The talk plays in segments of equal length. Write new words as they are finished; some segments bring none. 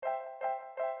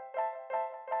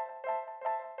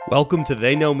Welcome to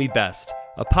They Know Me Best,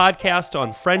 a podcast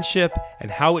on friendship and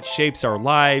how it shapes our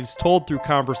lives, told through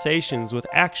conversations with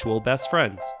actual best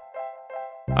friends.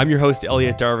 I'm your host,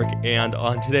 Elliot Darvik, and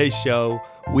on today's show,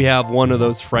 we have one of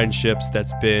those friendships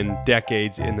that's been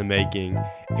decades in the making.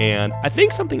 And I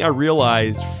think something I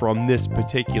realized from this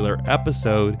particular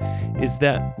episode is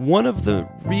that one of the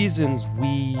reasons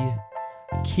we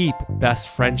keep best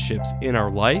friendships in our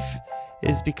life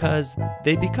is because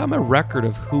they become a record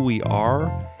of who we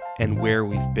are and where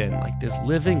we've been. Like this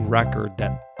living record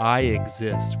that I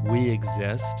exist, we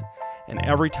exist, and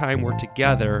every time we're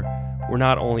together, we're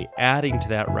not only adding to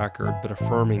that record, but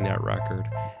affirming that record.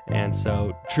 And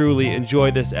so truly enjoy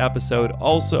this episode.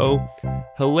 Also,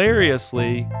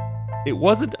 hilariously, it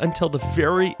wasn't until the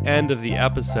very end of the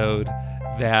episode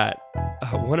that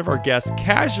one of our guests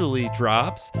casually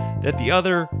drops that the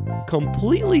other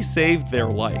completely saved their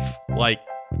life. Like,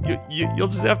 you'll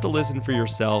just have to listen for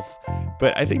yourself.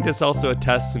 But I think that's also a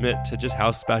testament to just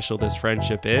how special this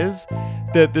friendship is,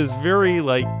 that this very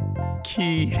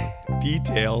key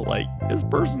detail, like this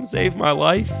person saved my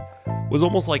life, was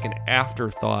almost like an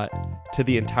afterthought to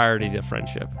the entirety of the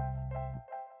friendship.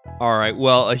 All right,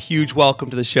 well, a huge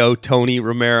welcome to the show, Tony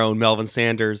Romero and Melvin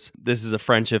Sanders. This is a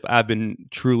friendship I've been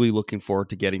truly looking forward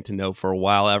to getting to know for a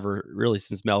while, really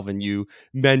since Melvin, you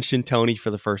mentioned Tony for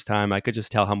the first time. I could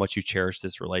just tell how much you cherish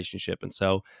this relationship. And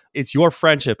so it's your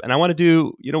friendship. And I want to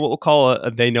do, what we'll call a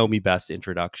They Know Me Best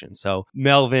introduction. So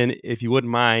Melvin, if you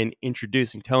wouldn't mind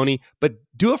introducing Tony, but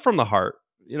do it from the heart.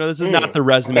 This is not the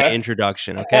resume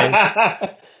introduction,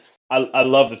 okay? I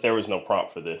love that there was no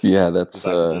prompt for this. Yeah, that's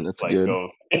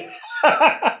good.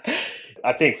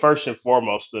 I think first and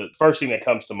foremost, the first thing that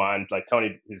comes to mind, like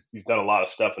Tony, he's done a lot of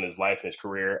stuff in his life and his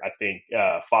career. I think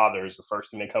father is the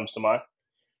first thing that comes to mind.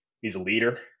 He's a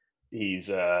leader. He's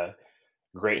a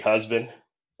great husband.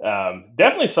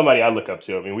 Definitely somebody I look up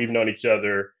to. I mean, we've known each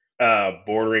other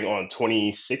bordering on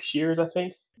 26 years, I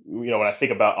think. When I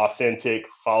think about authentic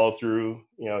follow through,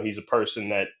 he's a person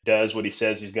that does what he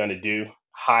says he's going to do.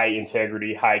 High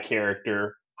integrity, high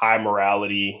character, high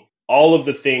morality, all of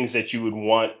the things that you would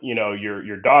want,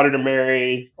 your daughter to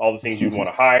marry, all the things you'd want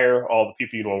to hire, all the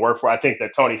people you'd want to work for. I think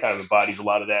that Tony kind of embodies a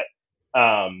lot of that.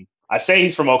 I say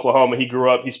he's from Oklahoma.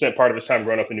 He spent part of his time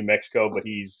growing up in New Mexico, but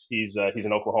he's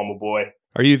an Oklahoma boy.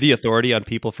 Are you the authority on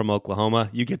people from Oklahoma?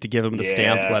 You get to give them the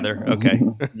stamp whether, okay.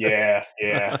 Yeah.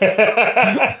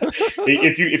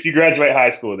 If you graduate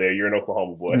high school there, you're an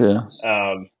Oklahoma boy.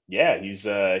 Yeah. He's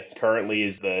currently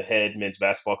is the head men's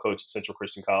basketball coach at Central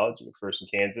Christian College in McPherson,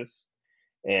 Kansas,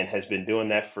 and has been doing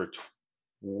that for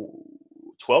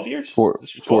 12 years?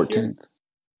 14.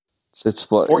 It's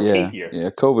 14th year.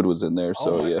 Yeah, COVID was in there,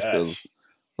 so it feels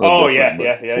yeah.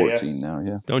 14 now,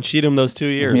 yeah. Don't cheat him those 2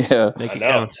 years. Yeah. Make it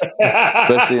count.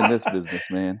 Especially in this business,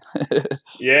 man.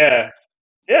 Yeah,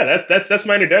 that's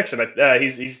my introduction.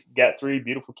 He's got 3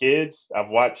 beautiful kids. I've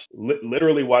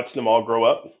literally watched them all grow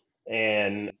up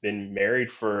and been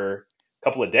married for a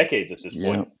couple of decades at this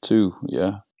point. 2,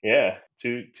 yeah. Yeah,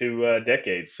 two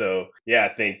decades. So I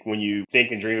think when you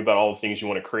think and dream about all the things you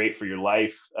want to create for your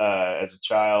life as a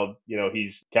child,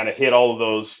 he's kind of hit all of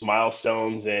those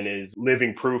milestones and is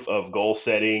living proof of goal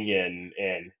setting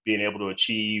and being able to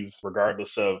achieve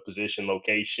regardless of position,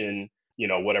 location,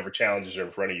 whatever challenges are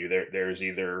in front of you. There's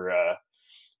either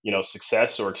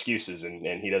success or excuses,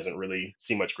 and he doesn't really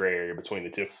see much gray area between the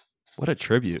two. What a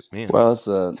tribute, man. Well, that's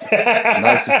the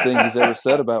nicest thing he's ever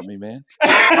said about me, man.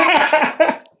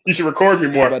 You should record me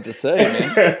more. I'm about to say,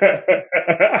 man.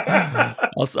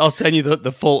 I'll send you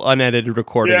the full unedited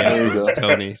recording afterwards,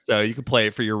 Tony, so you can play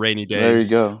it for your rainy days. There you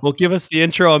go. Well, give us the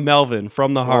intro of Melvin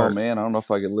from the heart. Oh, man, I don't know if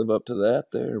I could live up to that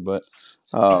there, but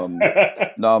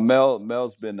no,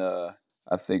 Mel's been,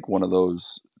 I think, one of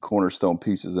those cornerstone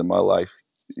pieces in my life.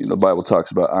 The Bible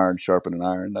talks about iron sharpening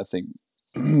iron. I think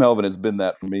Melvin has been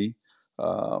that for me.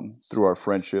 Through our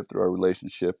friendship, through our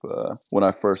relationship. When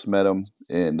I first met him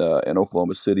in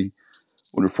Oklahoma City,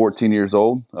 when we were 14 years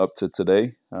old, up to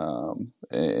today,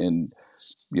 and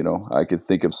I could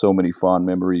think of so many fond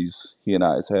memories he and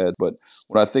I has had. But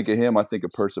when I think of him, I think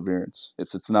of perseverance.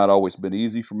 It's not always been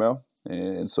easy for Mel,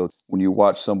 and so when you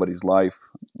watch somebody's life,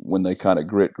 when they kind of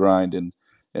grit, grind,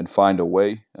 and find a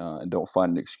way, and don't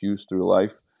find an excuse through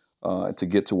life, to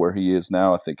get to where he is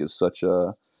now, I think is such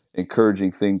a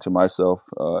encouraging thing to myself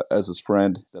as his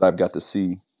friend that I've got to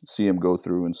see him go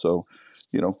through. And so,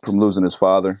 from losing his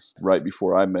father right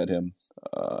before I met him,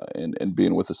 and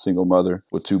being with a single mother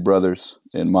with 2 brothers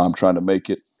and mom trying to make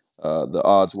it, the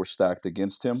odds were stacked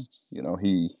against him. You know,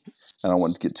 I don't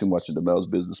want to get too much into Mel's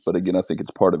business, but again, I think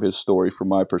it's part of his story from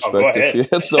my Oh, go perspective. ahead.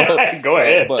 Yeah, so, Go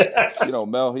ahead. but you know,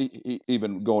 Mel, he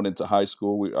even going into high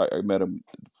school, I met him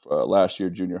last year,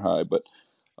 junior high, but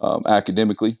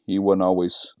academically, he wasn't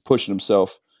always pushing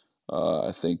himself.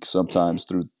 I think sometimes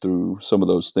through some of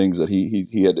those things that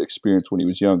he had experienced when he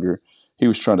was younger, he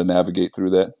was trying to navigate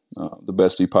through that the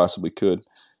best he possibly could.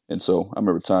 And so I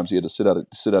remember times he had to sit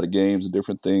out of games and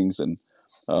different things, and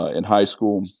in high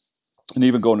school, and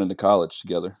even going into college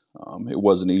together, it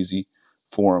wasn't easy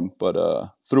for him. But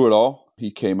through it all, he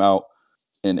came out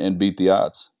and beat the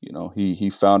odds. You know, he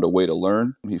found a way to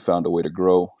learn. He found a way to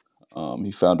grow.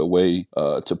 He found a way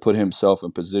to put himself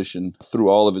in position through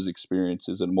all of his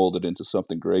experiences and mold it into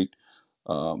something great.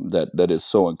 That is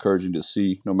so encouraging to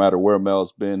see. No matter where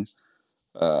Mel's been,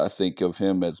 I think of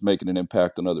him as making an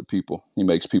impact on other people. He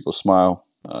makes people smile.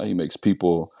 He makes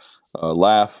people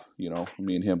laugh. You know,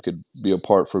 me and him could be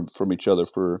apart from each other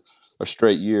for a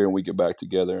straight year, and we get back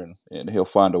together, and he'll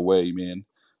find a way, man,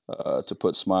 to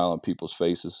put smile on people's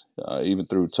faces, even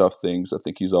through tough things. I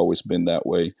think he's always been that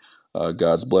way.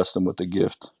 God's blessed him with the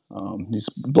gift. He's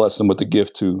blessed him with the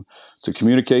gift to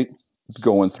communicate,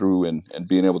 going through and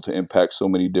being able to impact so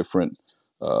many different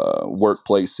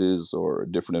workplaces or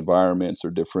different environments or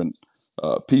different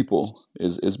people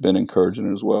is been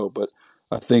encouraging as well. But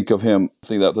I think of him, I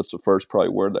think that's the first probably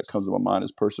word that comes to my mind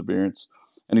is perseverance.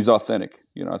 And he's authentic.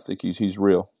 You know, I think he's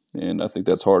real. And I think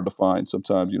that's hard to find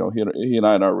sometimes. You know, he and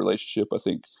I in our relationship, I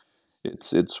think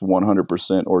it's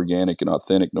 100% organic and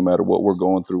authentic. No matter what we're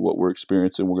going through, what we're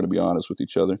experiencing, we're going to be honest with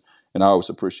each other. And I always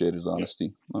appreciate his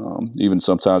honesty, even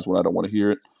sometimes when I don't want to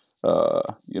hear it.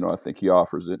 You know, I think he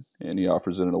offers it, and he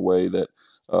offers it in a way that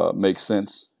makes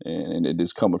sense, and it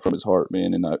is coming from his heart,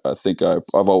 man. And I think I've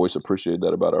always appreciated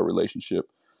that about our relationship.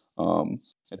 And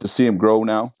to see him grow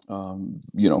now,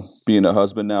 you know, being a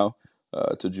husband now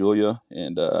to Julia,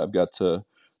 and I've got to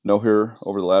know her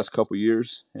over the last couple of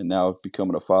years, and now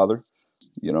becoming a father.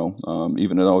 You know,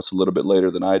 even though it's a little bit later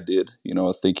than I did, you know,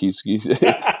 I think he's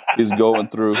he's going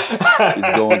through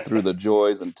the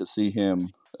joys, and to see him.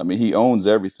 I mean, he owns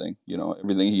everything. You know,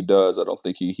 everything he does. I don't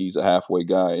think he's a halfway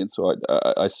guy, and so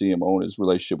I see him own his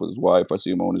relationship with his wife. I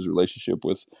see him own his relationship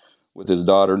with his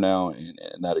daughter now, and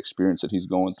that experience that he's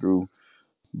going through.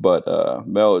 But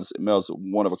Mel's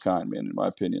one of a kind, man, in my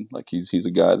opinion. Like he's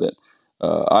a guy that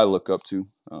I look up to.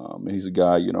 And he's a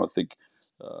guy, you know, I think,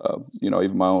 you know,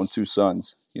 even my own two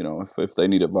sons, you know, if they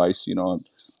need advice, you know,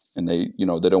 and they, you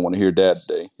know, they don't want to hear dad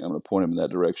today, I'm going to point them in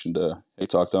that direction to, hey,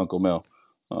 talk to Uncle Mel.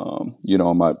 You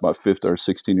know, my 5th or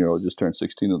 16-year-old just turned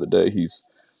 16 the other day. He's,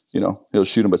 you know, he'll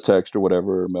shoot him a text or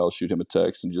whatever, or Mel shoot him a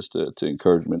text, and just to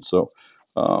encouragement. So,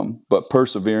 but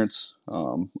perseverance,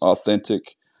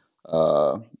 authentic,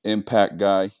 impact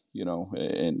guy, you know,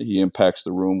 and he impacts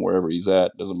the room wherever he's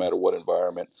at. Doesn't matter what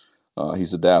environment.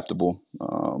 He's adaptable,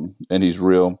 and he's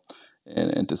real.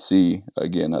 And to see,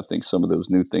 again, I think some of those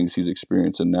new things he's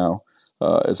experiencing now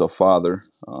as a father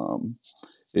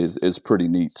is pretty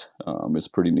neat. It's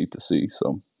pretty neat to see.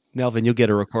 So, Melvin, you'll get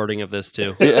a recording of this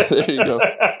too. yeah, there you go.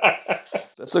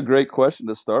 That's a great question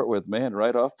to start with, man,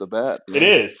 right off the bat. It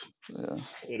is. Yeah.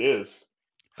 It is.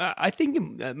 I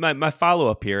think my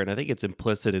follow-up here, and I think it's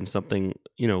implicit in something,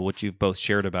 you know, what you've both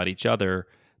shared about each other,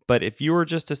 but if you were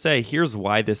just to say, here's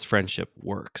why this friendship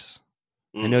works.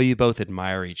 I know you both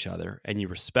admire each other and you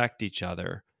respect each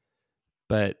other,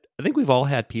 but I think we've all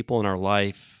had people in our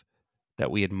life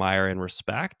that we admire and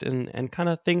respect, and kind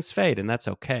of things fade, and that's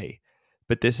okay.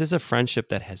 But this is a friendship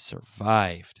that has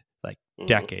survived like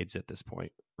decades at this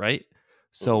point, right?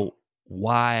 So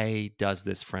why does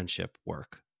this friendship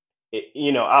work?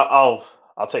 You know,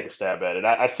 I'll take a stab at it.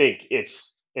 I think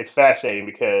it's fascinating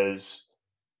because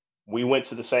we went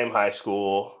to the same high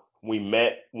school. We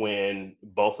met when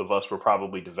both of us were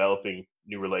probably developing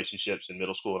new relationships in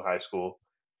middle school and high school.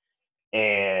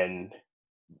 And,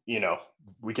 you know,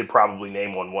 we could probably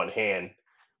name on one hand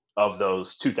of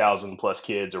those 2,000 plus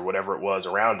kids or whatever it was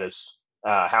around us,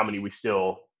 how many we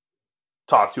still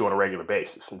talk to on a regular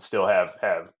basis and still have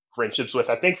friendships with.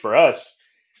 I think for us,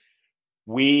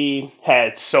 we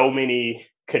had so many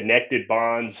connected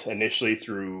bonds initially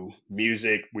through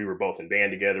music. We were both in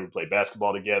band together. We played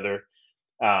basketball together.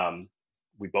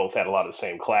 We both had a lot of the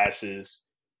same classes.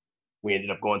 We ended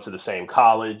up going to the same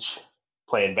college,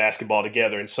 playing basketball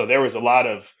together. And so there was a lot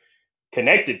of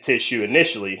connected tissue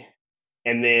initially.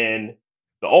 And then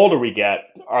the older we got,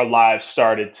 our lives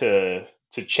started to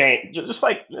change, just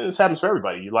like this happens for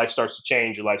everybody. Your life starts to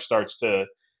change. Your life starts to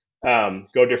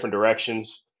go different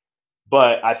directions.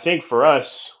 But I think for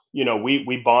us, you know,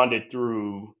 we bonded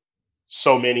through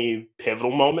so many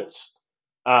pivotal moments.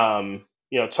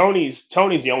 Tony's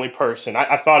the only person.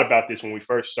 I thought about this when we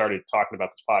first started talking about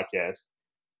this podcast.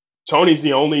 Tony's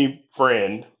the only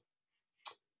friend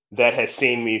that has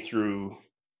seen me through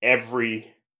every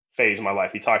phase of my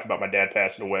life. He talked about my dad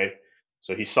passing away.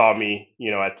 So he saw me,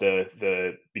 at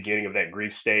the beginning of that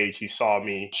grief stage. He saw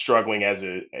me struggling as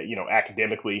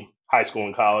academically, high school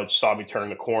and college, saw me turn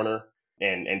the corner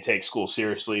and take school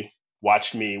seriously,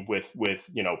 watched me with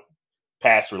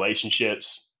past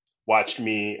relationships, watched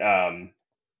me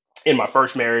in my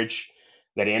first marriage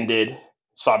that ended,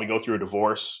 saw me go through a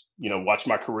divorce, watch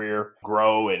my career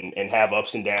grow and have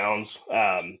ups and downs.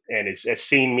 And it's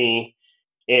seen me,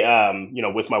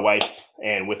 with my wife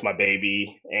and with my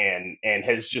baby and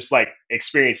has just like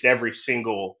experienced every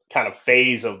single kind of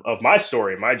phase of my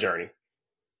story, my journey.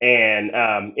 And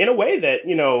in a way that,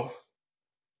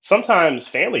 sometimes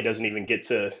family doesn't even get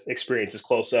to experience as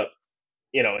close up,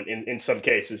 in some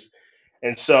cases.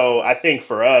 And so I think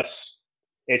for us,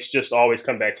 it's just always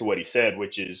come back to what he said,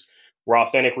 which is we're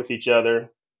authentic with each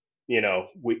other.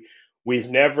 We've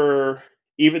never,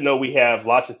 even though we have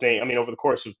lots of things, I mean, over the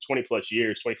course of 20 plus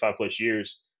years, 25 plus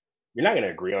years, you're not going to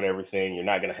agree on everything. You're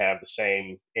not going to have the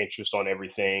same interest on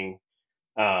everything,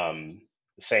 the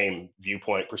same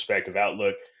viewpoint, perspective,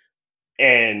 outlook.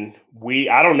 And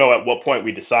I don't know at what point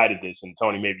we decided this, and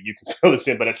Tony, maybe you can fill this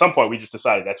in, but at some point we just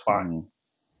decided that's fine. Mhm.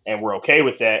 And we're okay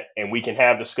with that. And we can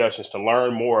have discussions to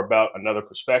learn more about another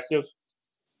perspective,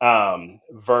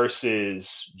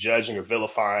 versus judging or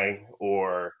vilifying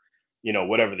or,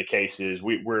 whatever the case is.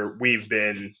 We've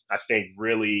been, I think,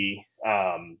 really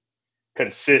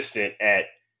consistent at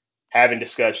having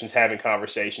discussions, having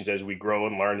conversations as we grow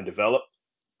and learn and develop,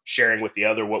 sharing with the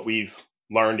other what we've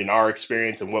learned in our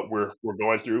experience and what we're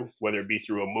going through, whether it be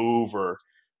through a move or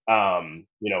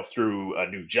through a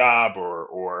new job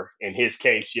or in his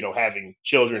case, having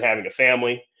children, having a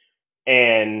family,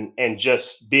 and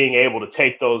just being able to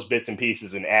take those bits and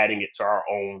pieces and adding it to our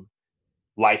own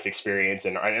life experience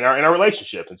and our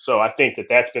relationship. And so I think that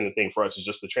that's been the thing for us is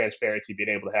just the transparency, being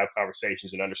able to have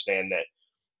conversations and understand that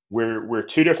we're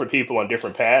two different people on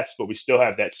different paths, but we still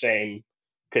have that same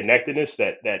connectedness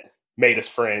that made us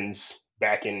friends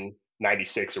back in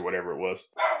 '96 or whatever it was.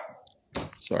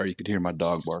 Sorry, you could hear my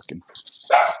dog barking.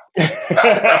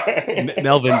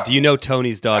 Melvin, do you know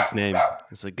Tony's dog's name?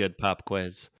 It's a good pop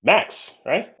quiz. Max,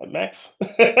 right? Max.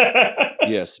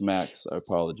 Yes, Max. I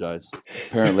apologize.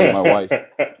 Apparently, my wife.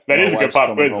 That my is a good wife's pop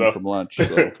coming quiz, home though. from lunch,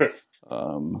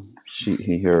 so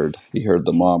he heard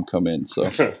the mom come in. So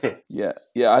yeah.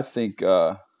 I think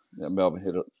Melvin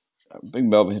hit. I think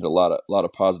Melvin hit a lot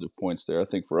of positive points there. I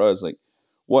think for us, like,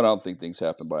 one, I don't think things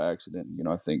happen by accident.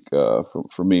 I think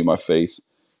for me, my faith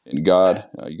in God,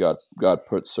 God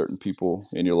put certain people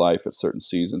in your life at certain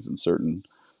seasons and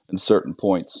certain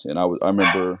points. And I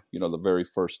remember, the very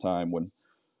first time when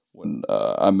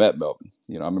I met Melvin.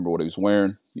 I remember what he was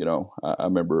wearing. I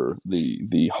remember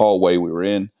the hallway we were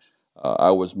in.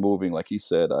 I was moving, like he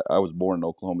said. I was born in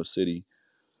Oklahoma City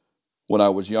when I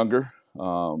was younger,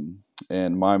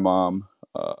 and my mom,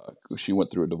 she went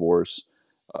through a divorce,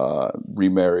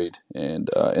 remarried, and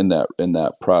in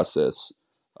that process,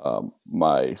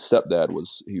 my stepdad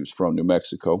was from New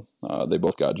Mexico. They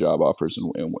both got job offers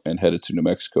and headed to New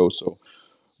Mexico. So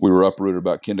we were uprooted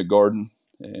about kindergarten,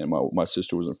 and my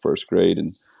sister was in first grade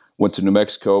and went to New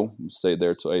Mexico and stayed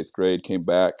there till eighth grade. Came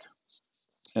back,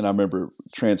 and I remember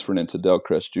transferring into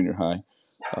Delcrest Junior High.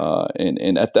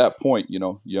 And at that point,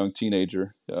 young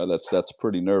teenager, that's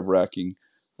pretty nerve wracking,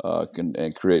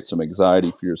 and create some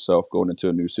anxiety for yourself going into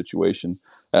a new situation.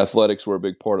 Athletics were a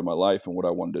big part of my life and what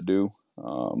I wanted to do,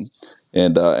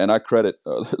 and I credit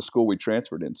the school we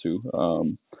transferred into,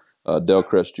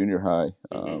 Delcrest Junior High.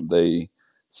 They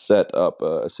set up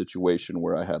a situation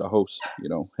where I had a host.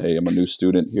 Hey, I'm a new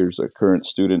student. Here's a current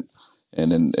student. And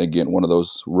then again, one of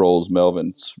those roles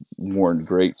Melvin's worn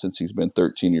great since he's been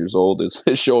 13 years old is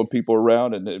showing people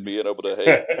around and being able to,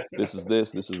 hey, this is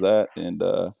that,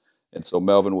 and so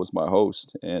Melvin was my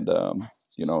host, and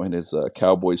in his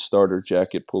Cowboys starter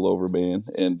jacket pullover band,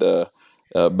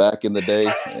 and back in the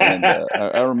day, and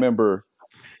I remember,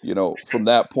 from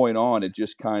that point on, it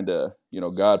just kind of,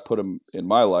 God put him in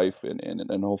my life,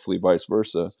 and hopefully vice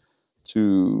versa,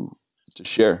 to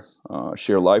share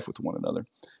life with one another.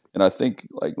 And I think,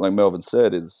 like Melvin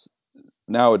said, is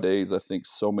nowadays I think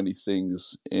so many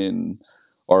things in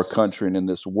our country and in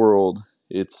this world,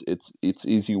 it's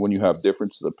easy when you have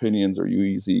differences of opinions, or you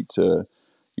easy to,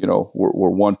 where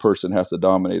one person has to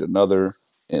dominate another,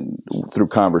 and through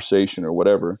conversation or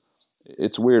whatever.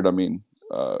 It's weird. I mean,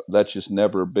 that's just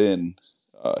never been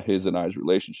his and I's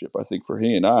relationship. I think for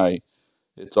he and I,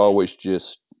 it's always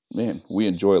just, man, we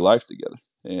enjoy life together,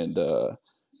 and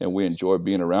we enjoy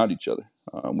being around each other.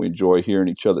 We enjoy hearing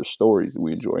each other's stories.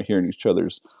 We enjoy hearing each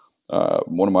other's.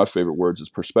 One of my favorite words is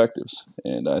perspectives,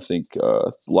 and I think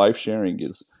life sharing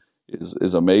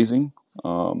is amazing.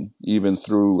 Even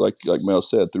through, like Mel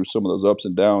said, through some of those ups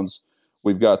and downs,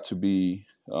 we've got to be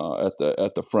at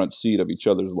the front seat of each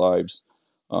other's lives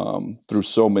through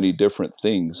so many different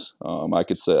things. I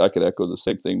could echo the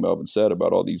same thing Melvin said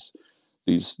about all these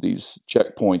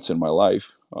checkpoints in my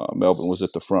life. Melvin was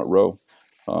at the front row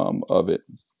of it,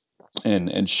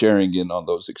 and sharing in on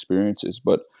those experiences.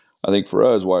 But I think for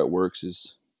us, why it works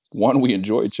is, one, we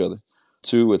enjoy each other.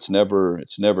 Two, it's never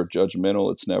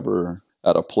judgmental. It's never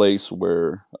at a place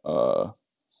where I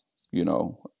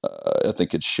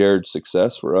think it's shared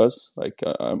success for us. Like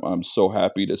I'm so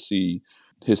happy to see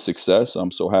his success.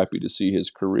 I'm so happy to see his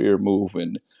career move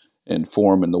and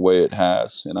form in the way it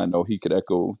has. And I know he could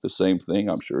echo the same thing.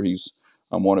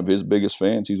 I'm one of his biggest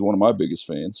fans. He's one of my biggest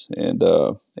fans, and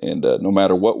no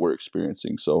matter what we're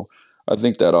experiencing. So I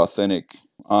think that authentic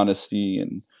honesty,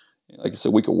 and like I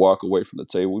said, we could walk away from the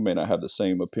table. We may not have the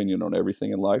same opinion on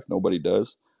everything in life. Nobody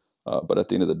does. But at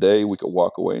the end of the day, we could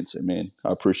walk away and say, man,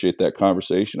 I appreciate that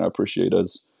conversation. I appreciate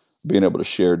us being able to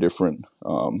share different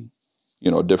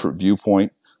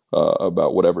viewpoint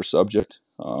about whatever subject.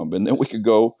 And then we could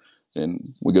go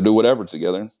and we could do whatever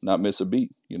together, not miss a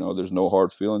beat. There's no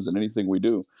hard feelings in anything we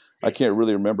do. I can't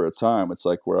really remember a time, it's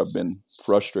like, where I've been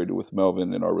frustrated with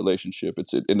Melvin in our relationship.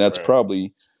 And that's Right.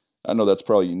 probably, I know that's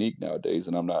probably unique nowadays,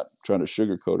 and I'm not trying to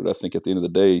sugarcoat it. I think at the end of the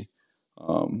day,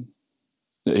 um,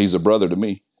 he's a brother to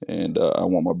me, and I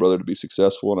want my brother to be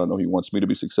successful, and I know he wants me to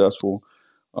be successful,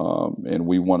 and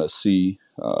we want to see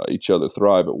each other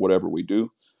thrive at whatever we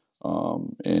do,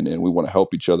 and we want to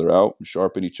help each other out and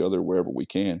sharpen each other wherever we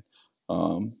can,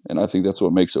 and I think that's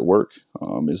what makes it work,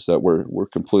 is that we're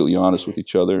completely honest Mhm. with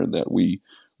each other, and that we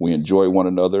enjoy one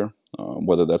another,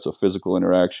 whether that's a physical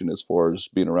interaction as far as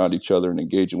being around each other and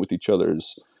engaging with each other,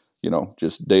 is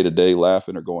just day to day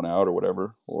laughing or going out or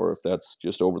whatever, or if that's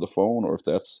just over the phone, or if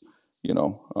that's,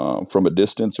 from a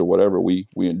distance or whatever, we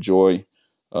enjoy,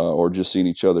 or just seeing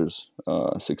each other's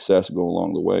success go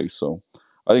along the way. So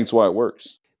I think it's why it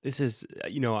works. This is,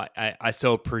 I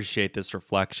so appreciate this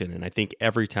reflection. And I think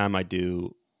every time I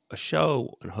do a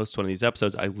show and host one of these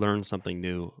episodes, I learn something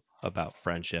new about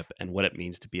friendship and what it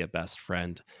means to be a best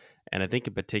friend. And I think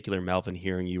in particular, Melvin,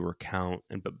 hearing you recount,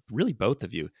 but really both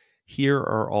of you, here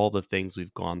are all the things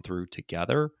we've gone through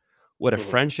together. What a Mhm.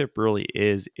 friendship really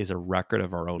is a record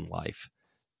of our own life.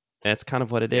 And that's kind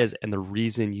of what it Yeah. is. And the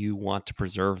reason you want to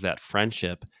preserve that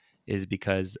friendship is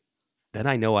because then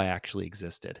I know I actually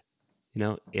existed.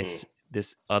 Mhm. It's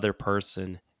this other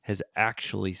person has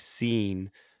actually seen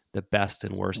the best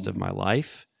and worst of Mhm. my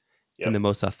life in Yep. the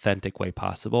most authentic way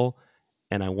possible.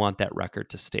 And I want that record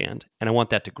to stand and I want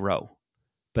that to grow,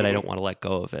 but I Mhm. don't want to let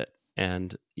go of it.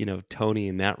 And, Tony,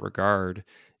 in that regard,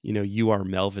 you are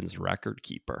Melvin's record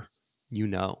keeper,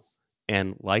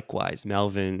 and likewise,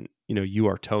 Melvin, you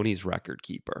are Tony's record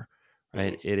keeper,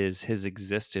 right? Mhm. It is his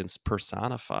existence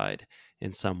personified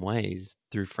in some ways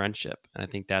through friendship. And I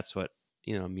think that's what,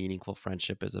 meaningful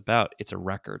friendship is about. It's a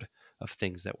record of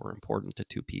things that were important to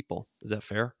two people. Is that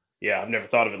fair? Yeah, I've never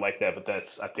thought of it like that, but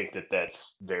I think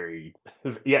that's very,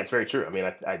 yeah, it's very true. I mean,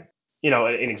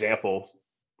 an example,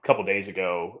 a couple days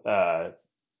ago,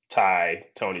 Ty,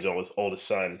 Tony's oldest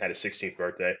son, had his 16th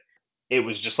birthday. It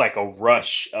was just like a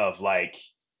rush of like,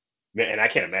 man, and I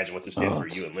can't imagine what this did Oh, for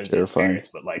you it's and Lindsay as terrifying. parents,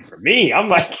 but like for me, I'm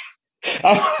like,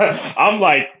 I'm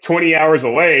like 20 hours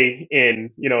away in,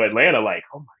 Atlanta. Like,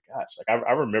 oh my gosh. Like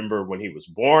I remember when he was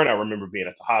born, I remember being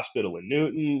at the hospital in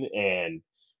Newton and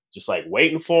just like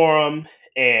waiting for him.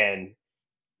 And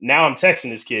now I'm texting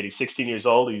this kid. He's 16 years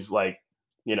old. He's like,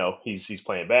 he's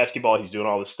playing basketball. He's doing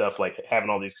all this stuff, like having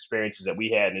all these experiences that we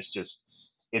had. And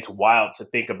it's wild to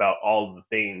think about all of the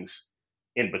things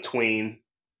in between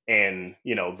and,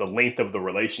 the length of the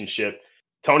relationship.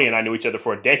 Tony and I knew each other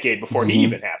for a decade before he Hmm.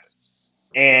 even happened.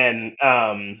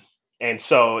 And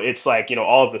so it's like,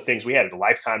 all of the things we had a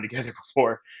lifetime together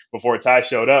before Ty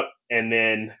showed up. And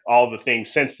then all the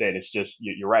things since then, it's just,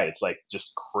 you're right. It's like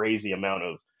just crazy amount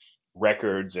of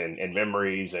records and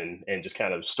memories and just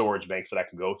kind of storage banks that I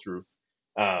can go through,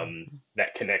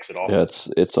 that connects it all. Yeah,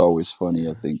 it's always funny.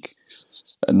 I think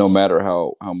no matter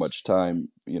how much time,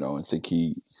 I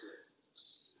think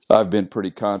I've been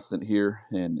pretty constant here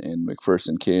in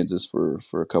McPherson, Kansas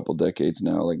for a couple decades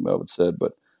now, like Melvin said.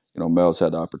 But Mel's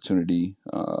had the opportunity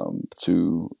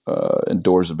and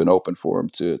doors have been open for him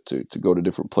to go to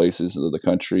different places of the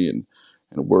country and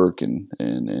work and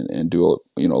do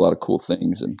a lot of cool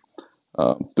things. And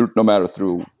no matter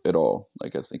through it all.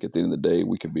 Like I think at the end of the day,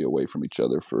 we could be away from each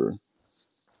other for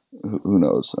who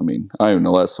knows. I mean, I don't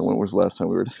know when was the last time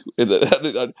we were.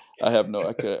 I have no.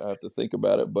 I have to think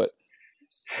about it, but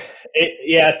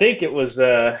Yeah, I think it was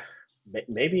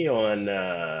maybe on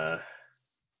I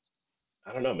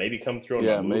don't know, maybe come through on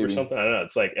my yeah, move or maybe, something. I don't know.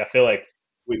 It's like I feel like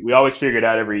we always figure it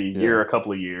out every yeah. year, a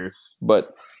couple of years.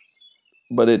 But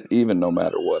it even no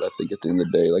matter what, I think at the end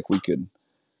of the day, like we could.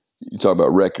 You talk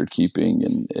about record keeping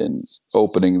and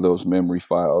opening those memory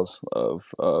files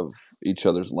of each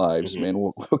other's lives. Hmm. Man,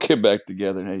 we'll get back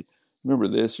together. And, hey, remember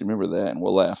this? You remember that? And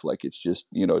we'll laugh like it's just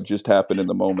just happened in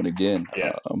the moment again.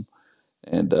 Yeah.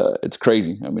 And it's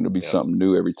crazy. I mean, it'll be Yep. something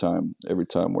new every time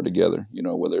we're together.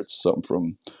 Whether it's something from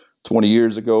 20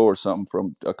 years ago or something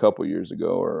from a couple years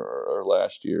ago or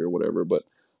last year or whatever. But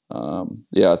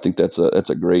yeah, I think that's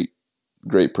a great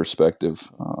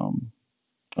perspective on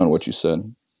what you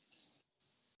said.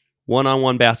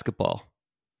 One-on-one basketball.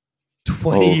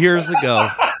 20 Oh, years ago,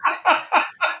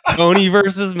 Tony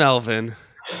versus Melvin.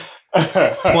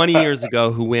 20 years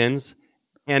ago, who wins?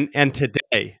 And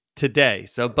today.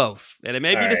 So both. And it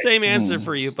may All be the right. same answer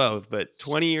for you both, but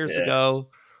 20 years Yeah. ago,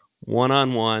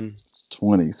 one-on-one.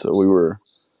 20. So we were.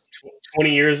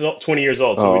 20 years old. 20 years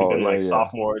old. So we'd have Oh been like yeah.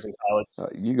 sophomores in college.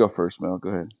 You go first, Mel. Go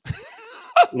ahead.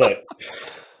 Look,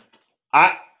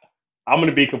 I I'm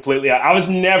gonna be completely. I was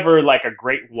never like a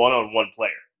great one-on-one player.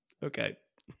 Okay.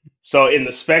 So in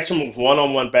the spectrum of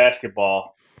one-on-one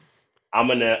basketball, I'm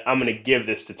gonna give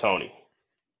this to Tony.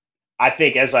 I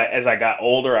think as I got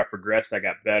older, I progressed, I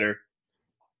got better.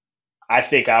 I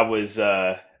think I was.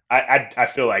 I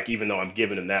feel like even though I'm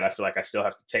giving him that, I feel like I still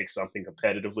have to take something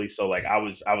competitively. So like I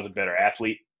was a better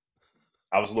athlete.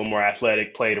 I was a little more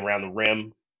athletic, played around the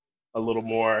rim a little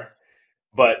more.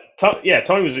 But yeah,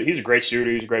 Tony he's a great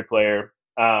shooter. He's a great player.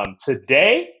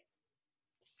 Today,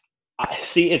 I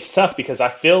see it's tough because I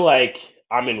feel like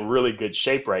I'm in really good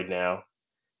shape right now,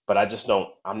 but I just don't.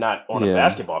 I'm not on a Yeah.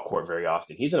 basketball court very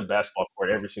often. He's in a basketball court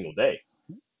every single day.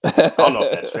 I don't know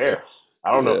if that's Yeah. fair.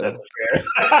 I don't know if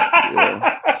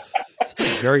Yeah. that's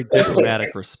It's a very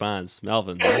diplomatic response,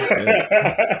 Melvin. That's good.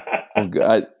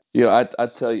 fair. Well, I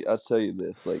tell you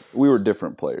this. Like we were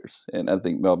different players, and I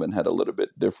think Melvin had a little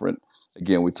bit different.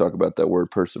 Again, we talk about that word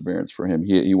perseverance for him.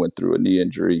 He went through a knee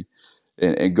injury,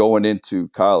 and going into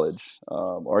college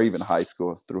or even high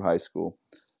school. Through high school,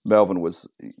 Melvin was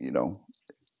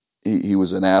he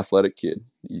was an athletic kid.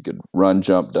 He could run,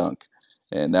 jump, dunk,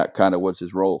 and that kind of was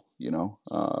his role.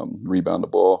 Rebound the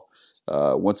ball.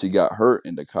 Once he got hurt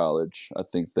into college, I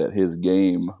think that his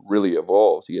game really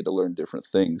evolved. He had to learn different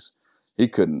things. He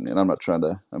couldn't, and I'm not trying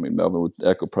to. I mean, Melvin would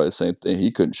echo probably the same thing.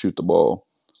 He couldn't shoot the ball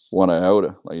one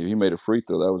iota. Like if he made a free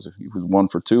throw, he was 1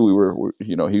 for 2.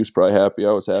 He was probably happy.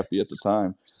 I was happy at the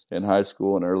time in high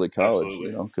school and early college.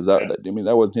 Absolutely. Because Yeah.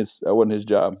 that wasn't his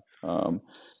job.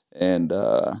 And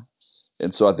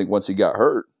and so I think once he got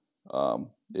hurt,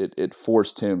 it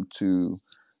forced him to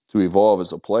evolve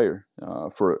as a player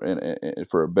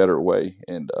for a better way,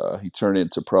 and he turned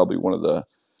into probably one of the.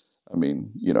 I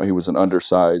mean, he was an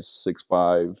undersized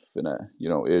 6'5" and a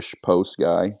ish post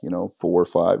guy, 4 or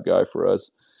 5 guy for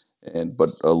us,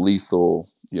 but a lethal,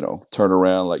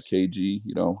 turnaround like KG,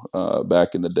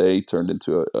 back in the day, turned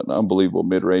into an unbelievable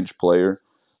mid range player.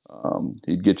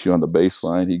 He'd get you on the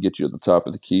baseline, he'd get you at the top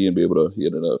of the key, and be able to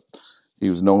hit it up. He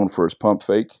was known for his pump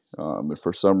fake, and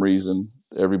for some reason,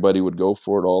 everybody would go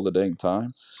for it all the dang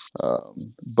time.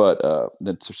 But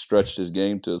then stretched his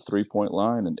game to the 3-point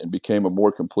line and became a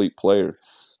more complete player.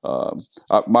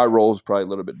 My role was probably a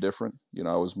little bit different.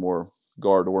 I was more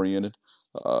guard oriented.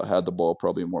 Had the ball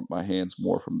probably more my hands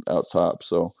more from out top.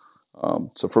 So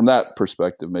from that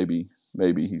perspective, maybe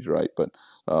he's right. But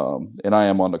and I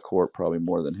am on the court probably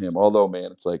more than him. Although,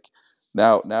 man, it's like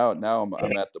now I'm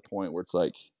at the point where it's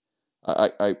like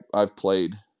I've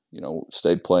played,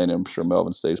 stayed playing. I'm sure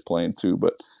Melvin stays playing too.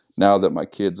 But now that my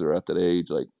kids are at that age,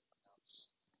 like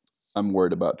I'm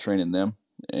worried about training them,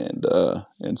 and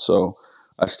so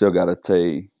I still got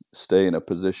to stay in a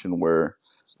position where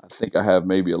I think I have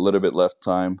maybe a little bit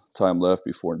time left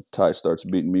before Ty starts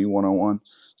beating me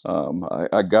 1-on-1.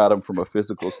 I got him from a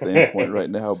physical standpoint right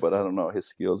now, but I don't know, his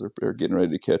skills are getting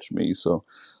ready to catch me. So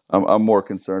I'm more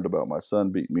concerned about my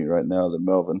son beating me right now than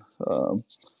Melvin.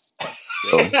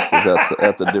 So because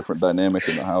that's a different dynamic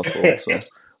in the household. So,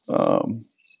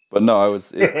 but no, it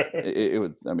was.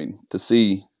 I mean, to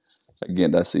see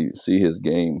again, I see his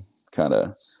game kind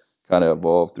of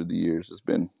evolved through the years. It's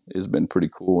been pretty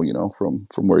cool, from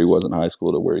where he was in high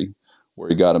school to where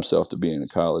he got himself to being in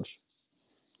college.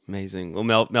 Amazing. Well,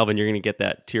 Melvin, you're going to get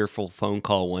that tearful phone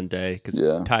call one day because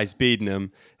Yeah. Ty's beating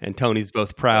him, and Tony's both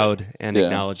Yeah. proud and Yeah.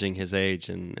 acknowledging his age,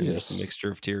 and there's a Yes. mixture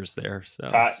of tears there. So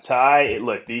Ty,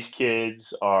 look, these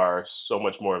kids are so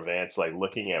much more advanced. Like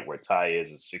looking at where Ty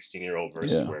is as a 16-year-old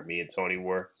versus Yeah. where me and Tony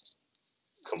were,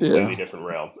 completely Yeah. different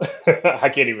realm. I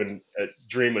can't even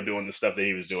dream of doing the stuff that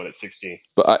he was doing at 16.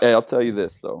 But I'll tell you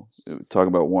this, though. Talking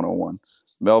about one-on-one,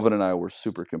 Melvin and I were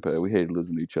super competitive. We hated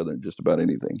losing to each other in just about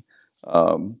anything.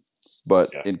 But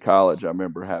Yeah. in college, I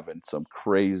remember having some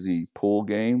crazy pool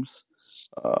games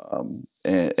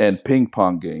and ping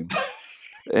pong games.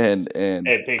 And ping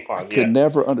I pong, could yeah.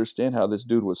 never understand how this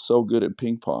dude was so good at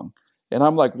ping pong. And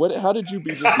I'm like, what? How did you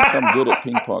just become good at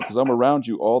ping pong? Because I'm around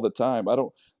you all the time. I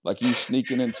don't like you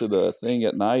sneaking into the thing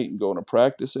at night and going to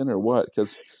practice in or what?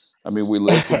 Because I mean, we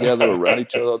lived together around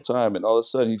each other all the time, and all of a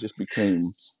sudden he just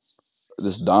became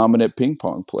this dominant ping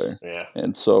pong player. Yeah.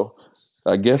 And so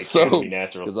I guess It came to me so,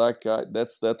 natural. because I got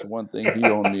that's one thing he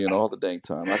owned me in all the dang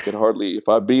time. I could hardly, if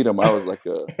I beat him, I was like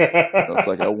it's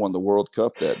like I won the World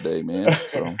Cup that day, man.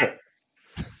 So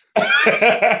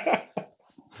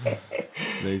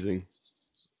amazing.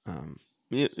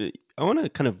 I want to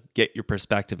kind of get your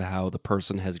perspective of how the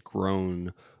person has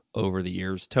grown over the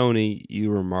years. Tony, you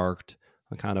remarked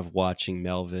on kind of watching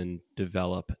Melvin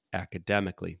develop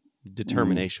academically.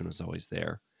 Determination was always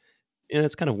there. And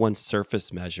it's kind of one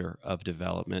surface measure of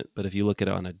development. But if you look at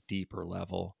it on a deeper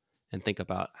level and think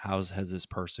about has this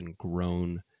person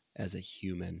grown as a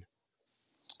human,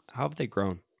 how have they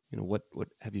grown? What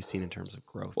have you seen in terms of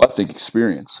growth? well, I think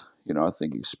experience. I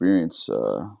think experience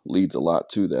leads a lot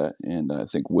to that, and I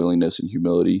think willingness and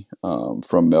humility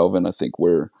from Melvin. I think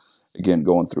we're again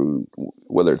going through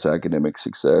whether it's academic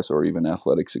success or even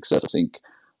athletic success. I think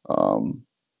um,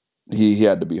 he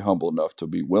had to be humble enough to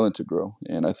be willing to grow,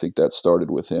 and I think that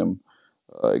started with him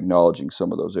acknowledging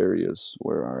some of those areas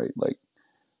where, all right, like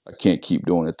I can't keep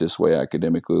doing it this way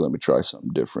academically. Let me try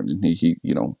something different. And he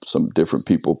some different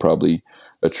people probably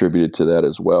attributed to that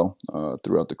as well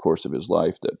throughout the course of his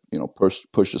life. That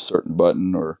pushed a certain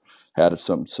button or had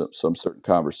some certain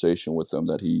conversation with them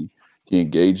that he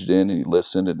engaged in and he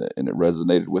listened and it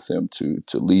resonated with him to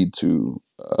lead to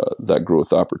that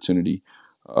growth opportunity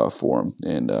for him.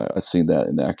 And I've seen that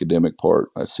in the academic part.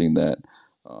 I've seen that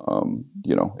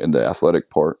in the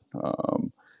athletic part.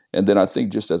 And then I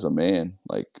think just as a man,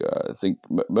 like I think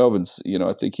Melvin's,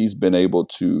 I think he's been able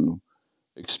to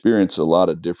experience a lot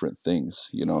of different things.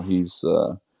 He's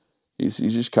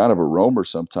just kind of a roamer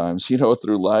sometimes,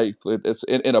 through life. It's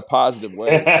in a positive way.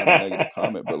 It's not a negative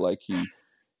comment, but like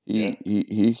Yeah.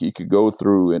 he could go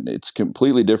through, and it's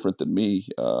completely different than me.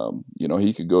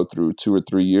 He could go through 2 or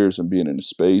 3 years and being in a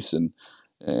space and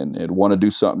want to do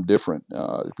something different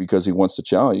because he wants to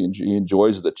challenge. He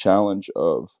enjoys the challenge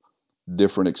of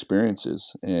different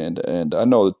experiences, and I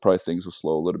know that probably things will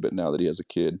slow a little bit now that he has a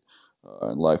kid,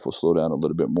 and life will slow down a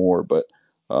little bit more. But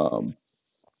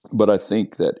I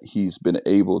think that he's been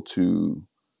able to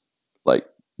like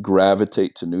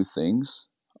gravitate to new things,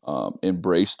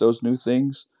 embrace those new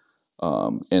things,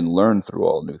 and learn through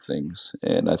all new things.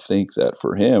 And I think that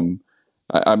for him,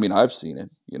 I mean, I've seen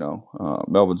it.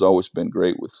 Melvin's always been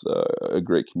great with a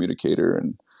great communicator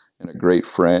and a great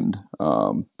friend.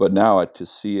 But now to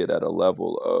see it at a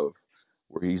level of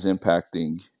where he's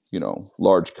impacting,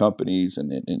 large companies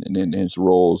and in his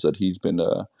roles that he's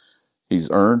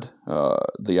earned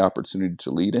the opportunity to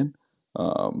lead in.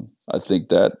 I think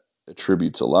that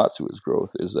attributes a lot to his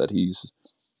growth is that he's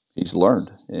learned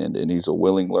and he's a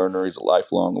willing learner. He's a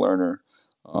lifelong learner.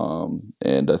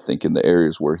 And I think in the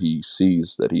areas where he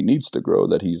sees that he needs to grow,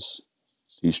 that he's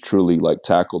truly like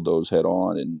tackled those head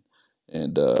on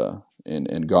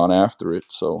and gone after it.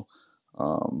 So,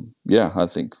 yeah, I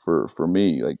think for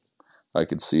me, like I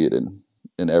could see it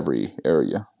in every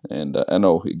area. And I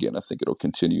know, again, I think it'll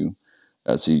continue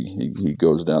as he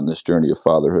goes down this journey of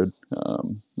fatherhood.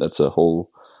 That's a whole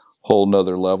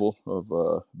nother level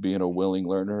of being a willing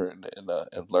learner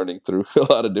and learning through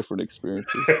a lot of different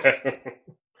experiences.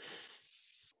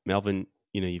 Melvin,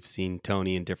 you've seen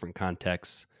Tony in different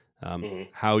contexts. Mhm.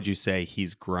 How would you say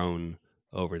he's grown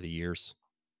over the years?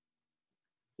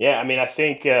 Yeah, I mean, I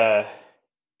think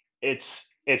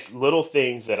it's little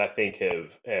things that I think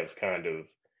have kind of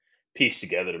pieced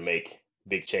together to make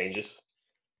big changes.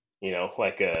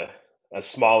 Like a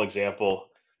small example.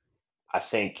 I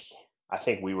think I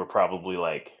think we were probably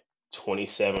like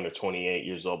 27 or 28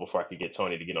 years old before I could get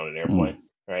Tony to get on an airplane, Mm.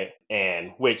 right?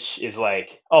 And which is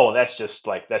like, oh, that's just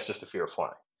the fear of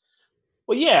flying.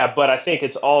 Well, yeah, but I think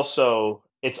it's also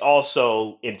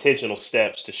intentional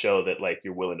steps to show that like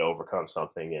you're willing to overcome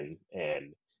something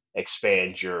and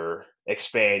expand your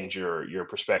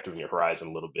perspective and your horizon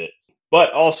a little bit.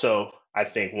 But also, I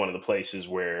think one of the places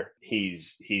where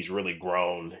he's really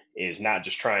grown is not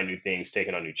just trying new things,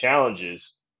 taking on new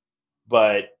challenges,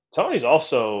 but Tony's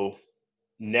also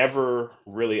never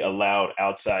really allowed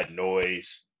outside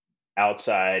noise,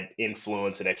 outside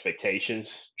influence and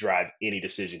expectations drive any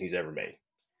decision he's ever made.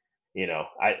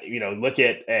 Look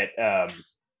at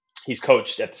he's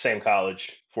coached at the same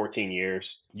college 14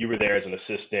 years. You were there as an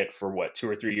assistant for what, 2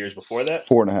 or 3 years before that?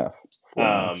 4.5.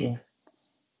 4.5. Um, Yeah.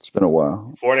 It's been a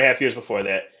while. 4.5 years before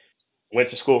that. Went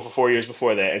to school for 4 years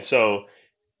before that, and so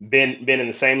been in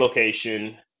the same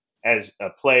location as a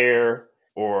player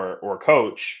or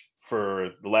coach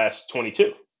for the last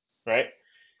 22, right?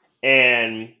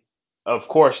 And of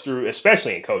course, through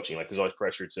especially in coaching, like there's always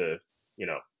pressure to, you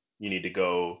know, you need to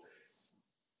go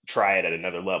try it at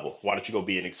another level. Why don't you go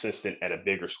be an assistant at a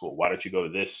bigger school? Why don't you go to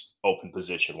this open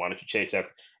position? Why don't you chase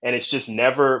after? And it's just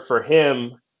never for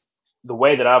him. The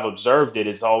way that I've observed it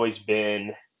has always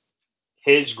been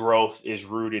his growth is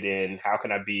rooted in how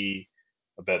can I be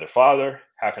a better father?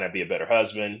 How can I be a better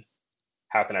husband?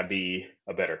 How can I be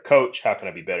a better coach? How can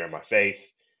I be better in my faith?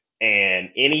 And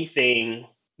anything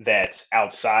that's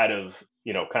outside of,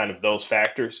 kind of those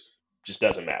factors just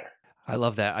doesn't matter. I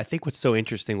love that. I think what's so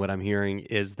interesting, what I'm hearing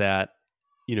is that,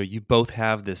 you both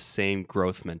have this same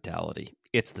growth mentality.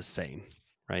 It's the same,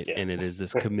 right? Yeah. And it is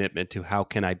this commitment to how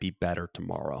can I be better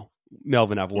tomorrow?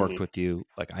 Melvin, I've worked hmm with you.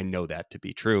 Like, I know that to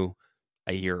be true.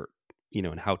 I hear,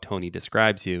 and how Tony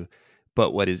describes you.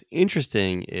 But what is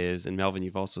interesting is, and Melvin,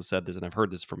 you've also said this, and I've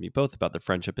heard this from you both about the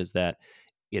friendship, is that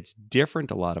it's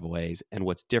different a lot of ways. And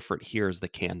what's different here is the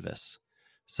canvas.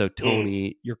 So, Mm,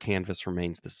 Tony, your canvas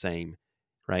remains the same,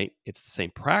 right? It's the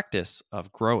same practice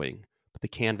of growing, but the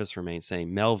canvas remains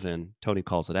same. Melvin, Tony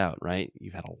calls it out, right?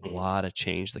 You've had a mhm, lot of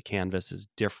change. The canvas is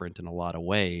different in a lot of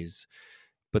ways,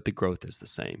 but the growth is the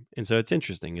same. And so it's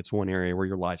interesting. It's one area where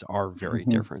your lives are very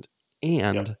Hmm. different.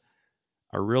 yep. And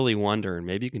I really wonder, and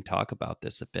maybe you can talk about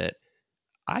this a bit.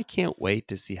 I can't wait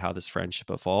to see how this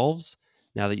friendship evolves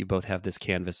now that you both have this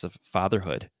canvas of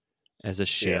fatherhood as a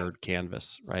Yeah. shared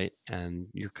canvas, right? And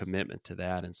your commitment to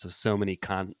that. And so many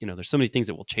there's so many things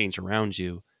that will change around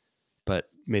you, but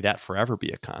may that forever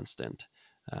be a constant.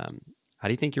 Um, how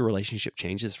do you think your relationship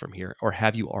changes from here? Or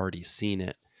have you already seen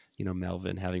it,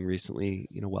 Melvin, having recently,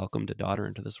 welcomed a daughter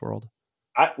into this world?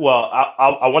 I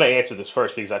want to answer this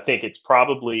first because I think it's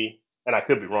probably, and I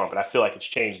could be wrong, but I feel like it's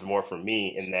changed more for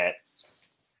me in that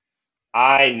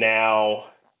I now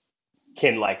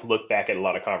can like look back at a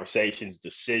lot of conversations,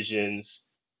 decisions,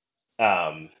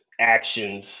 um,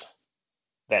 actions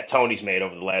that Tony's made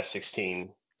over the last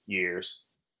 16 years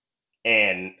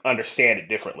and understand it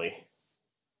differently.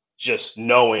 Just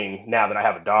knowing now that I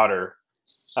have a daughter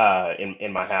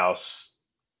in my house,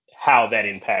 how that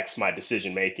impacts my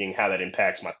decision making, how that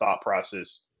impacts my thought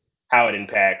process, how it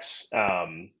impacts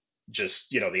just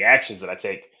the actions that I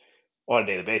take on a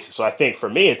daily basis. So I think for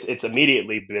me, it's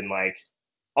immediately been like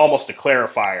almost a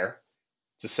clarifier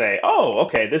to say, oh,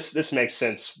 okay, this makes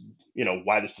sense.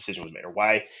 Why this decision was made, or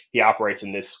why he operates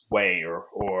in this way,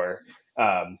 or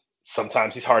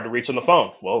sometimes he's hard to reach on the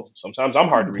phone. Well, sometimes I'm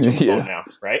hard to reach on the phone Yeah. now,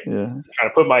 right? Yeah. Trying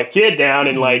to put my kid down,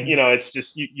 and like Yeah. it's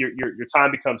just your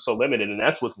time becomes so limited, and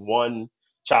that's with one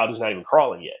child who's not even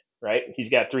crawling yet, right? He's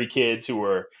got three kids who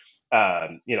are.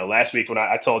 Last week when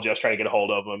I told you I was trying to get a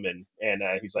hold of him, and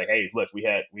he's like, "Hey, look,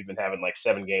 we've been having like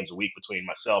 7 games a week between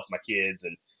myself, my kids,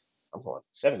 and I'm going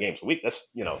 7 games a week. That's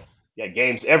yeah,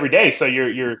 games every day. So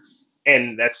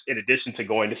and that's in addition to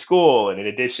going to school and in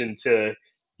addition to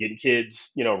getting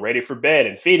kids, ready for bed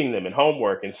and feeding them and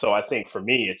homework. And so I think for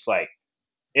me, it's like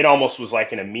it almost was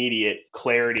like an immediate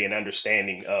clarity and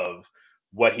understanding of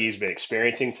what he's been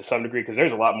experiencing to some degree because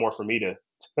there's a lot more for me to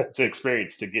to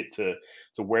experience to get to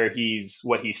where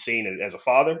what he's seen as a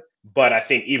father. But I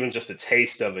think even just a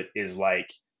taste of it is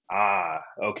like,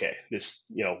 okay, this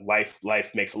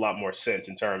life makes a lot more sense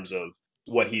in terms of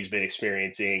what he's been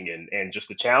experiencing and just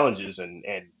the challenges and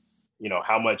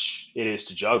how much it is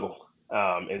to juggle.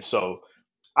 And so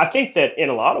I think that in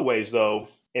a lot of ways, though,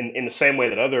 in the same way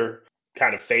that other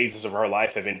kind of phases of our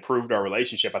life have improved our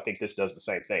relationship, I think this does the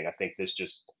same thing. I think this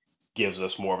just gives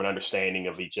us more of an understanding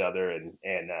of each other and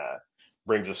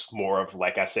brings us more of,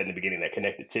 like I said in the beginning, that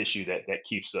connected tissue that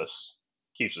keeps us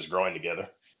growing together.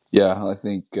 Yeah, I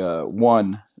think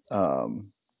one,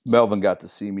 Melvin got to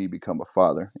see me become a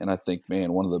father, and I think,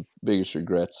 man, one of the biggest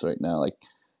regrets right now, like,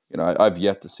 I've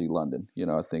yet to see London.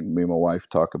 I think me and my wife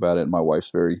talk about it, and my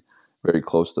wife's very, very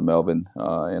close to Melvin,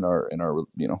 in our,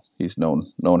 he's known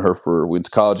her for we went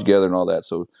to college together and all that.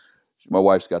 So my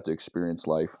wife's got to experience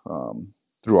life,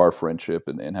 through our friendship,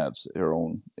 and has her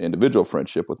own individual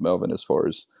friendship with Melvin as far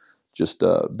as just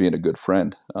being a good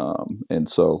friend. And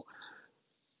so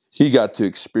he got to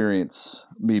experience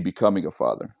me becoming a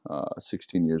father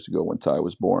 16 years ago when Ty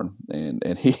was born,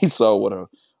 and he saw what a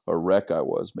wreck I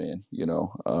was, man.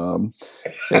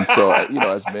 And so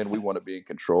as men, we want to be in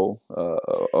control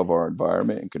of our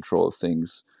environment and control of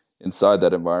things inside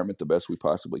that environment the best we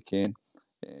possibly can.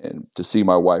 And to see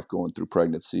my wife going through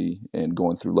pregnancy and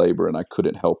going through labor, and I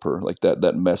couldn't help her, like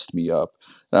that messed me up.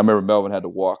 And I remember Melvin had to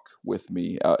walk with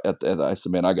me out I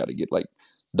said, man, I got to get, like,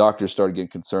 doctors started getting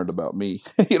concerned about me,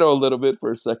 a little bit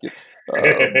for a second,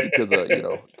 because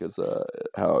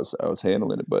how I was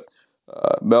handling it. But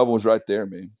Melvin was right there,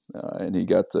 man, and he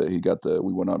got to.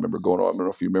 We went out. I remember going on. I don't know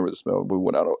if you remember this, Melvin. We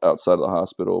went outside of the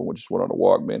hospital. We just went on a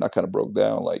walk, man. I kind of broke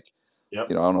down, like, Yep.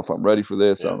 I don't know if I'm ready for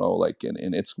this. Yeah. I don't know, like,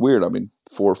 and it's weird. I mean,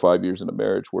 4 or 5 years into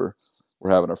marriage, we're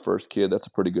having our first kid. That's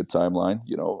a pretty good timeline,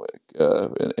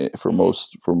 for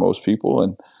most people.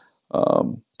 And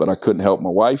but I couldn't help my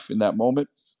wife in that moment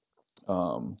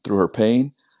through her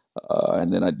pain.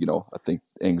 And then I think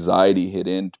anxiety hit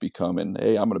in to becoming,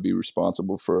 hey, I'm going to be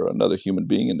responsible for another human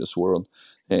being in this world.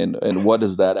 And what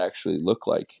does that actually look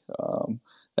like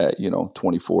at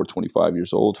 24, 25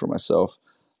 years old for myself?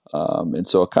 And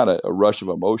so a rush of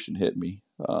emotion hit me.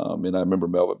 And I remember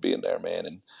Melvin being there, man.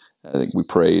 And I think we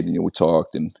prayed and we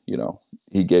talked, and,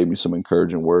 he gave me some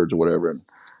encouraging words or whatever. And,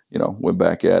 went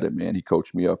back at it, man. He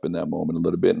coached me up in that moment a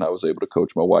little bit, and I was able to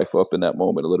coach my wife up in that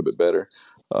moment a little bit better.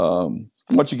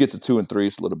 Once you get to 2 and 3,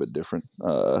 it's a little bit different,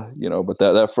 but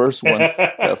that first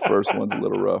one's a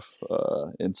little rough.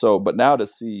 But now to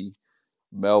see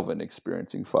Melvin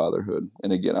experiencing fatherhood,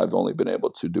 and again, I've only been able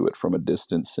to do it from a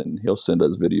distance, and he'll send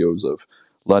us videos of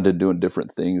London doing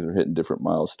different things or hitting different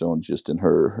milestones just in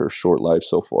her short life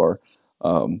so far.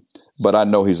 But I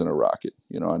know he's gonna rock it.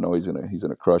 I know he's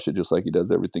gonna crush it just like he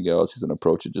does everything else. He's gonna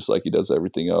approach it just like he does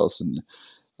everything else, and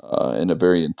in a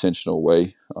very intentional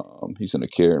way. He's gonna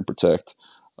care and protect,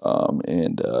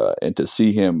 and to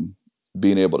see him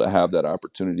being able to have that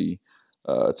opportunity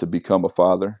to become a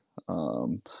father.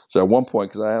 So at one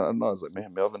point, because I don't know, I was like,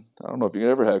 man, Melvin, I don't know if you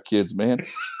can ever have kids, man.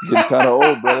 You're getting kind of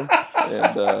old, brother.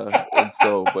 And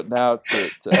so, but now to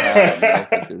have, I don't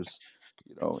think there's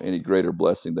any greater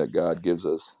blessing that God gives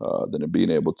us than being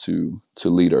able to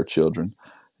lead our children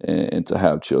and to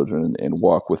have children and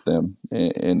walk with them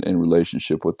in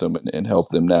relationship with them and help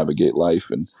them navigate life.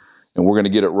 And we're going to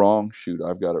get it wrong. Shoot,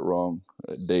 I've got it wrong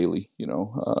daily,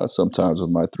 sometimes with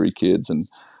my 3 kids, and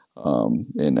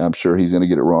I'm sure he's going to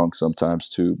get it wrong sometimes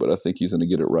too, but I think he's going to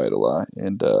get it right a lot.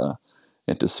 And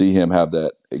to see him have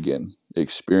that, again,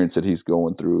 experience that he's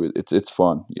going through, it's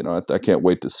fun. I can't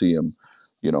wait to see him,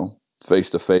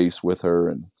 face to face with her,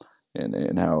 and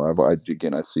how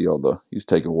I see he's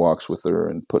taking walks with her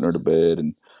and putting her to bed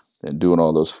and doing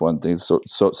all those fun things. So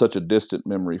such a distant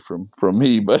memory from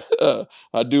me, but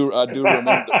I do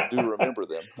remember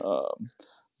them.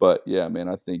 But yeah, man,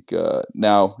 I think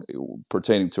now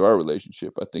pertaining to our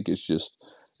relationship, I think it's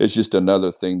just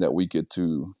another thing that we get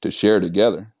to share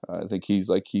together. I think he's,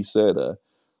 like he said,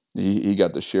 he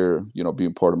got to share,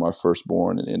 being part of my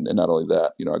firstborn, and not only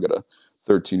that, I got a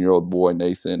 13-year-old boy,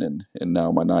 Nathan, and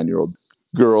now my 9-year-old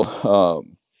girl,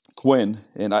 Quinn.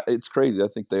 And it's crazy. I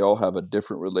think they all have a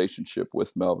different relationship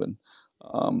with Melvin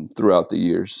throughout the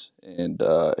years, and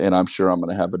I'm sure I'm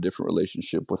going to have a different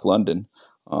relationship with London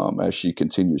as she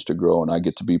continues to grow, and I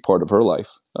get to be part of her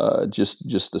life,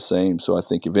 just the same. So I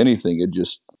think if anything,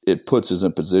 it puts us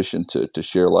in position to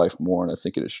share life more, and I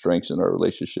think it has strengthened our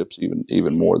relationships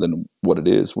even more than what it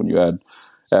is when you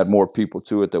add more people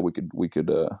to it that we could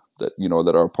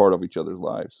that are a part of each other's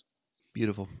lives.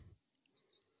 Beautiful.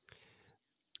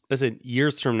 Listen,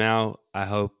 years from now, I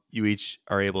hope you each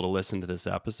are able to listen to this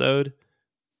episode.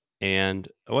 And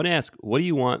I want to ask, what do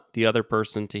you want the other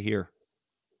person to hear?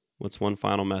 What's one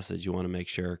final message you want to make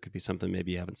sure? It could be something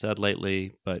maybe you haven't said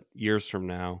lately, but years from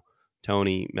now,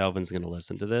 Melvin's going to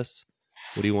listen to this.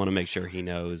 What do you want to make sure he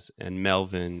knows? And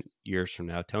Melvin, years from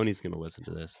now, Tony's going to listen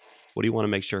to this. What do you want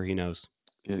to make sure he knows?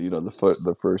 Yeah,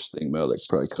 the first thing, Mel, that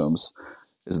probably comes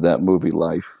is that movie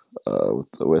Life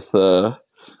with Martin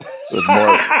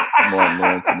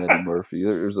Lawrence and Eddie Murphy.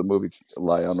 There's a movie,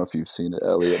 I don't know if you've seen it,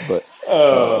 Elliot, but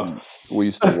we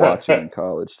used to watch it in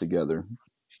college together.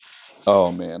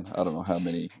 Oh man, I don't know how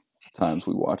many times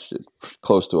we watched it.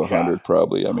 Close to 100,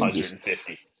 probably. I mean,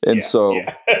 150.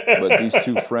 But these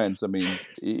two friends, I mean,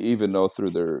 even though through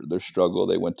their struggle,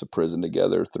 they went to prison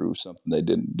together through something they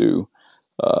didn't do,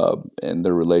 and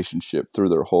their relationship through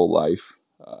their whole life.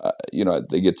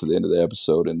 They get to the end of the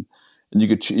episode, and you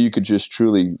could just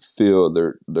truly feel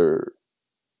their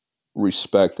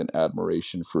respect and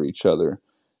admiration for each other,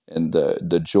 and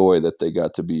the joy that they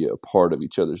got to be a part of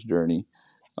each other's journey.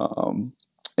 Um,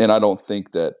 and I don't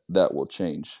think that that will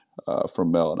change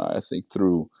from Mel and I. I think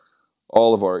through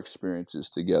all of our experiences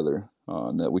together,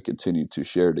 that we continue to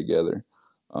share together.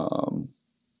 Um,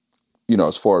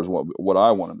 as far as what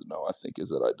I wanted to know, I think is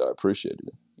that I appreciated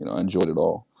it. I enjoyed it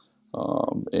all.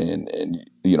 And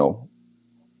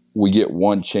we get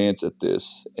one chance at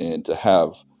this, and to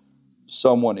have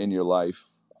someone in your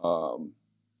life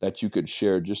that you could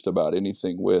share just about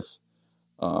anything with,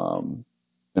 um,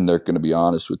 and they're going to be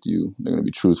honest with you. They're going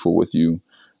to be truthful with you.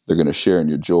 They're going to share in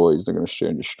your joys. They're going to share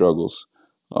in your struggles,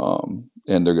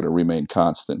 and they're going to remain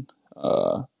constant.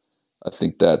 I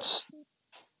think that's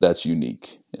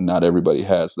unique, and not everybody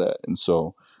has that. And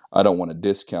so I don't want to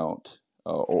discount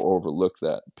or overlook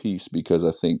that piece, because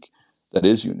I think that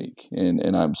is unique.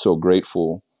 And I'm so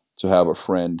grateful to have a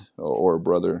friend or a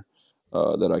brother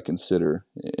that I consider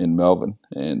in Melvin,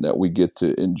 and that we get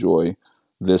to enjoy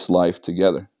this life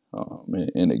together.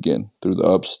 And again, through the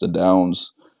ups, the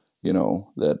downs,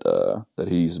 that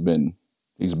he's been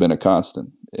a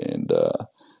constant.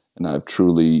 And I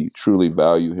truly, truly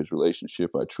value his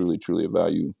relationship. I truly, truly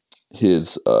value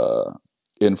his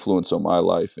influence on my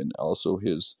life, and also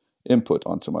his input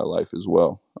onto my life as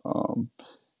well.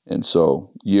 And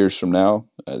so years from now,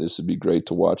 this would be great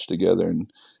to watch together.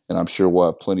 And I'm sure we'll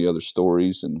have plenty of other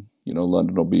stories. And,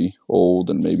 London will be old,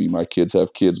 and maybe my kids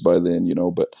have kids by then,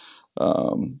 but,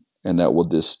 and that we'll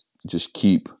just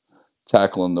keep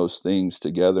tackling those things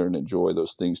together and enjoy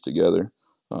those things together,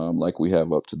 like we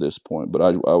have up to this point. But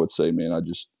I would say, man,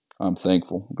 I'm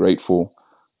thankful, grateful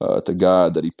to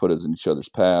God that He put us in each other's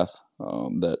path.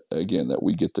 That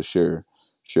we get to share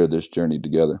this journey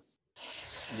together.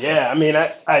 Yeah, I mean,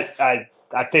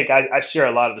 I think I share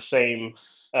a lot of the same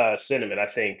sentiment. I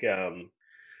think,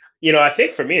 I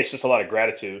think for me, it's just a lot of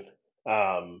gratitude.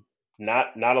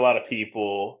 Not a lot of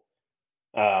people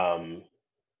um,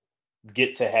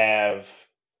 get to have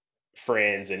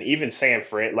friends, and even saying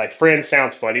friend, like friends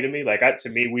sounds funny to me. Like to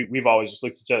me, we've always just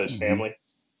looked at each other as Mm-hmm. family.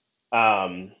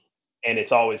 Um, and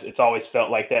it's always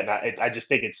felt like that. And I just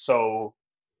think it's so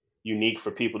unique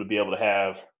for people to be able to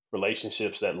have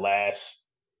relationships that last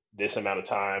this amount of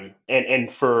time,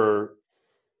 and for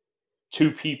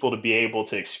two people to be able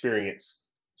to experience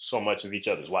so much of each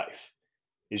other's life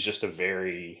is just a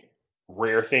very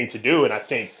rare thing to do. And I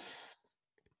think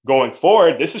going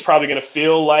forward, this is probably going to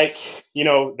feel like,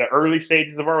 the early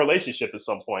stages of our relationship at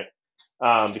some point,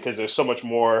 because there's so much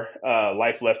more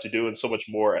life left to do, and so much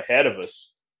more ahead of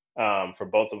us, for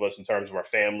both of us in terms of our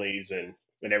families and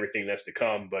everything that's to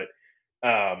come. But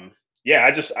yeah,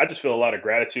 I just feel a lot of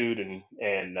gratitude and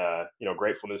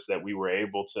gratefulness that we were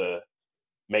able to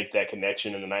make that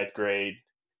connection in the ninth grade,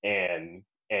 and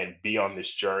be on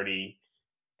this journey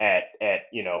at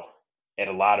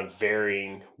a lot of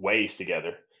varying ways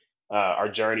together. Our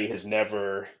journey has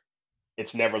never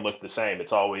it's never looked the same.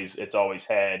 It's always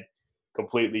had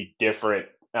completely different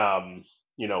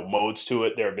modes to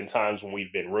it. There have been times when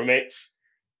we've been roommates.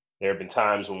 There have been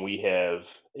times when we have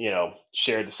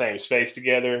shared the same space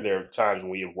together. There are times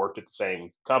when we have worked at the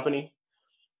same company,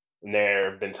 and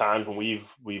there have been times when we've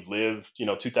lived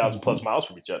 2,000 Mm-hmm. plus miles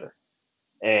from each other,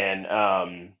 and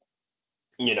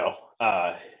you know,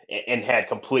 uh, and had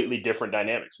completely different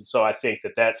dynamics. And so I think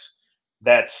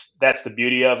that's the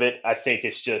beauty of it. I think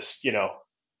it's just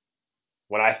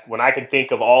when I can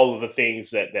think of all of the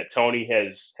things that Tony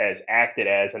has acted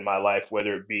as in my life,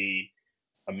 whether it be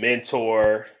a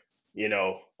mentor,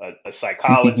 a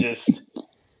psychologist,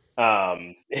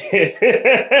 um,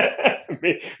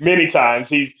 many times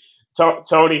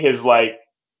Tony has like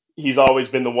he's always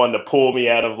been the one to pull me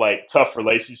out of like tough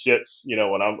relationships,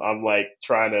 when I'm like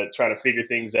trying to figure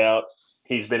things out.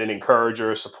 He's been an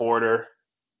encourager, a supporter.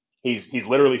 He's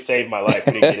literally saved my life.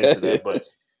 We didn't get into that, but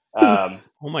um,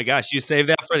 Oh my gosh, you saved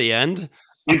that for the end?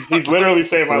 he's literally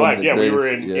saved It's my one of life. the Yeah, we were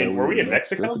greatest. in Yeah, in we were were we in in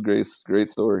Mexico. It's Mexico? a great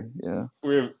story. Yeah,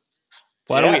 We were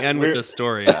Why don't we yeah end with we're this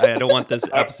story? I don't want this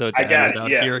I, episode I to end got it. without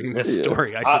Yeah. hearing this yeah.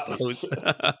 story, I suppose.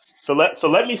 So, so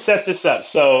let me set this up.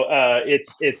 So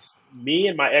it's me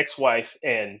and my ex-wife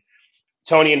and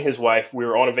Tony and his wife. We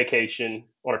were on a vacation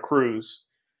on a cruise.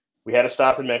 We had to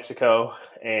stop in Mexico,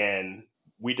 and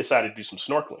we decided to do some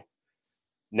snorkeling.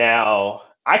 Now,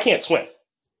 I can't swim,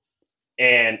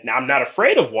 and now I'm not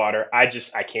afraid of water.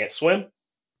 I can't swim,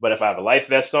 but if I have a life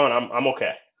vest on, I'm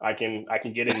okay. I can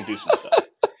get in and do some stuff.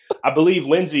 I believe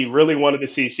Lindsay really wanted to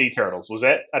see sea turtles.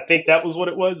 I think that was what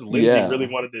it was. Lindsay Yeah. really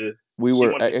wanted to. We She were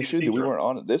wanted to see the actually sea we weren't turtles.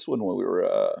 on this one when we were.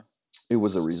 It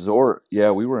was a resort.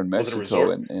 Yeah, we were in Was it a Mexico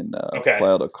resort? in Okay.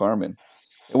 Playa del Carmen,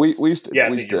 And we used to, Yeah,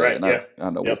 I think you're right. and Yeah. I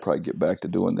know we'll Yep. probably get back to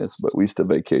doing this, but we used to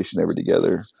vacation every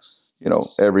together,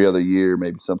 every other year,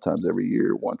 maybe sometimes every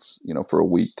year, once, for a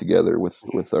week together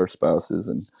with our spouses.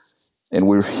 And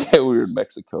we were, we were in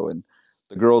Mexico, and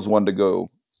the girls wanted to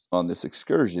go on this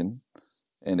excursion,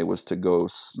 and it was to go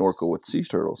snorkel with sea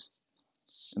turtles.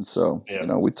 And so,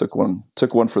 Yeah. we took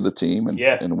one for the team, and,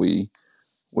 Yeah. and we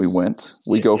went,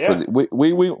 we go for Yeah.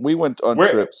 we went on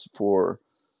We're- trips for,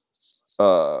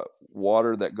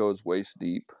 water that goes waist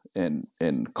deep and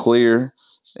clear,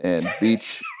 and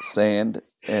beach sand,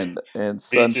 and Beaches,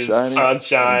 sunshine and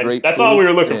sunshine. great That's food, all we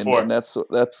were looking and for.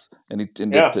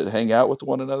 Yeah. to hang out with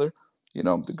one another.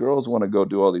 The girls want to go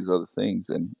do all these other things,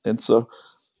 and so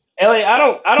Elliot, I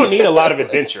don't need a lot of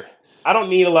adventure. I don't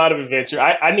need a lot of adventure.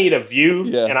 I need a view,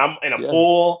 yeah, and I'm in a yeah,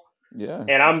 pool, yeah,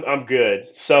 and I'm good.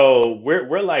 So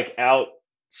we're like out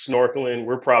snorkeling.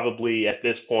 We're probably at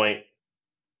this point,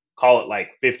 call it like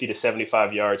 50 to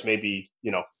 75 yards, maybe,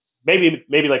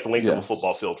 maybe like the length of a yeah,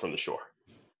 football field from the shore.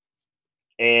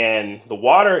 And the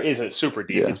water isn't super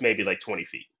deep. yeah. It's maybe like 20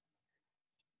 feet.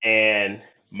 And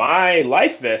my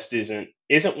life vest isn't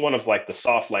one of like the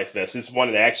soft life vests. It's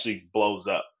one that actually blows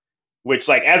up. Which,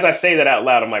 like, as I say that out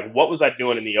loud, I'm like, what was I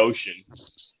doing in the ocean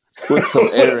Put some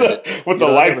air in it. with the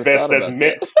I life never vest thought that's about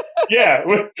meant? that. Yeah,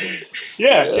 yeah,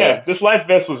 Yeah, yeah. This life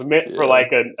vest was meant for yeah,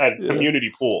 like a yeah.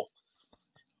 community pool.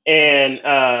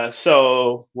 And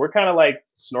so we're kind of like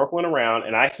snorkeling around,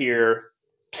 and I hear,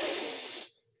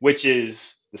 psst, which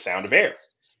is the sound of air.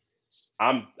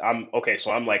 I'm okay,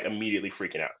 so I'm like immediately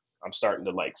freaking out. I'm starting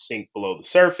to like sink below the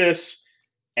surface,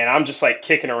 and I'm just like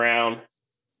kicking around.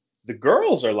 The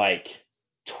girls are like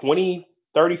 20,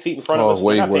 30 feet in front of Oh, us. They're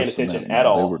way not paying worse than attention that. at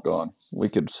No, they were all. gone. We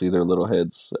could see their little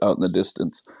heads out in the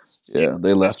distance. Yeah, Yeah, they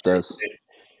that's left true. us.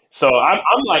 So I'm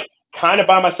like kind of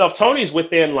by myself. Tony's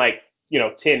within like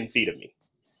 10 feet of me,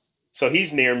 so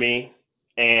he's near me,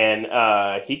 and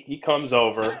he comes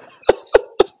over,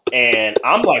 and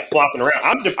I'm like flopping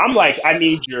around. I'm like, I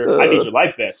need Uh, your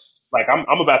life vest. Like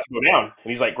I'm about to go down,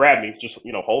 and he's like, grab me, just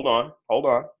hold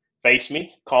on, face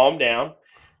me, calm down.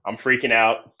 I'm freaking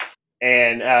out,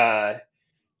 and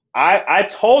I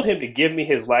told him to give me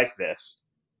his life vest,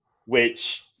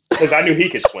 which because I knew he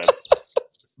could swim.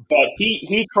 But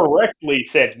he correctly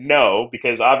said no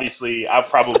because obviously I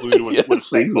probably would have yes,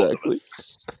 sank both of exactly.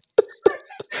 us.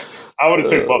 I would have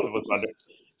took Uh, both of us under.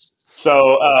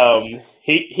 So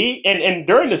and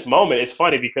during this moment, it's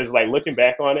funny because like looking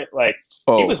back on it, like he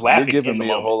oh, was you're laughing in giving the me a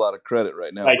moment. whole lot of credit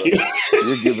right now, Like he, brother.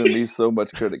 You're giving me so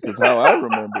much credit, because how I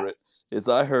remember it is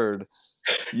I heard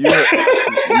you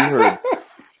heard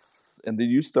tss, and then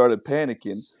you started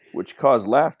panicking, which caused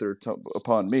laughter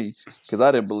upon me, because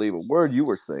I didn't believe a word you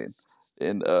were saying,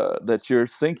 and that you're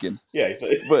sinking. yeah,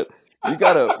 But you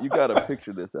gotta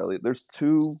picture this, Elliot. There's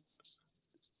two.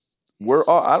 We're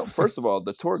all. I don't. First of all,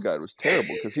 the tour guide was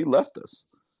terrible because he left us.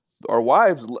 Our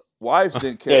wives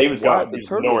didn't care. yeah, he was gone. The He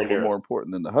was nowhere turtles were near more us.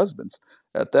 important than the husbands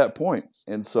at that point.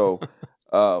 And so,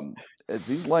 as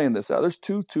he's laying this out, there's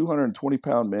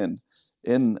 220-pound men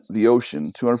in the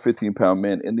ocean, 215-pound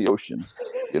men in the ocean,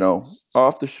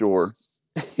 off the shore.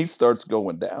 He starts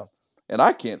going down, and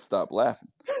I can't stop laughing.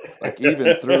 Like,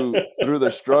 even through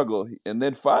the struggle, and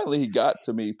then finally he got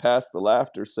to me past the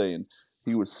laughter, saying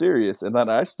he was serious, and then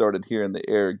I started hearing the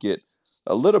air get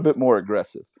a little bit more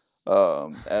aggressive,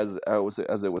 as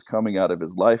it was coming out of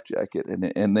his life jacket,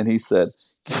 and then he said,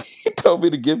 he told me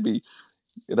to give me.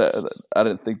 I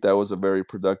didn't think that was a very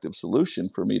productive solution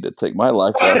for me to take my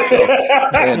life vest off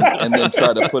and then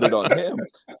try to put it on him.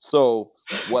 So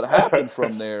what happened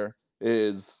from there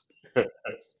is,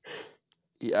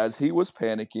 as he was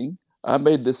panicking, I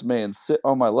made this man sit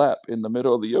on my lap in the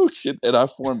middle of the ocean, and I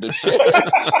formed a chair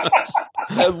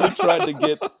as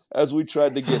we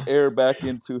tried to get air back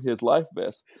into his life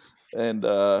vest, and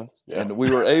Yeah. we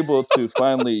were able to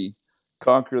finally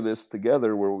conquer this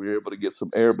together, where we were able to get some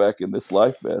air back in this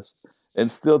life vest. And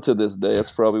still to this day,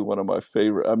 it's probably one of my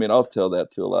favorite. I mean, I'll tell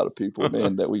that to a lot of people,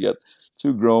 man, that we got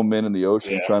two grown men in the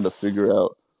ocean Yeah. trying to figure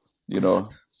out,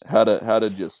 how to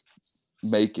just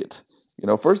make it.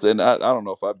 First, and I don't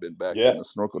know if I've been back Yeah. on a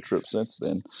snorkel trip since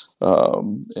then.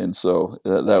 And so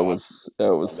that was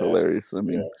Oh, man. hilarious. I Yeah.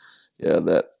 mean, yeah,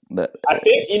 that I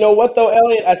think you know what though,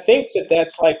 Elliot. I think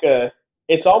that's like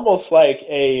it's almost like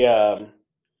a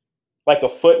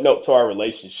footnote to our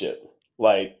relationship.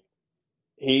 Like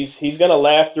he's gonna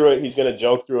laugh through it. He's gonna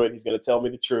joke through it. He's gonna tell me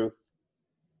the truth,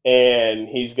 and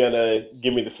he's gonna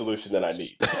give me the solution that I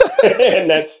need. And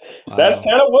that's Wow.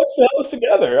 kind of what's held us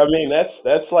together. I mean,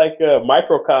 that's like a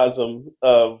microcosm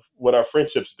of what our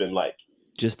friendship's been like.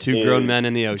 Just two grown men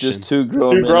in the ocean. Just two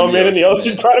grown men in the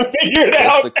ocean trying to figure it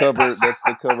out. That's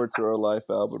the cover to our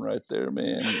life album right there,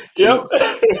 man. Yep.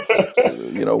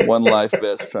 One life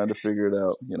vest trying to figure it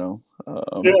out.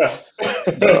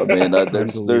 Man,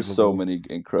 there's so many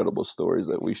incredible stories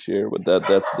that we share, but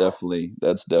that's definitely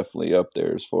up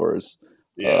there as far as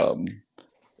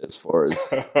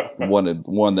one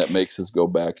that makes us go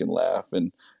back and laugh.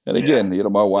 And again,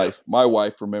 my wife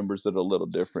remembers it a little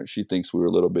different. She thinks we were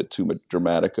a little bit too much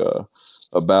dramatic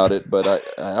about it, but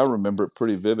I remember it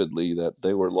pretty vividly that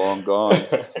they were long gone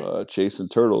chasing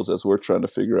turtles as we're trying to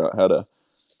figure out how to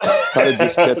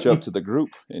just catch up to the group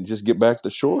and just get back to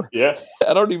shore. Yeah.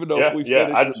 I don't even know if we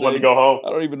finished. I just wanted to go home.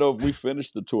 I don't even know if we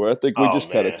finished the tour. I think we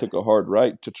just kind of took a hard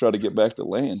right to try to get back to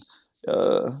land.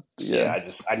 I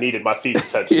needed my feet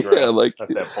to touch the ground at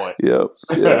that point. Yeah.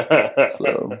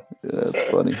 So it's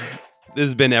funny. This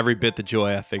has been every bit the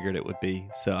joy I figured it would be.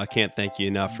 So I can't thank you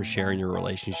enough for sharing your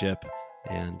relationship.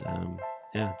 And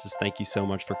just thank you so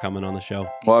much for coming on the show.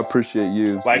 Well, I appreciate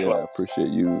you. Likewise. Yeah, I appreciate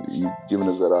you giving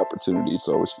us that opportunity. It's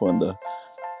always fun to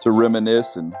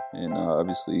reminisce, and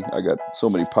obviously I got so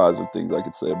many positive things I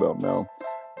could say about Mel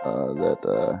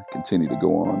that continue to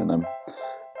go on,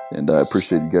 and I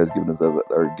appreciate you guys giving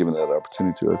that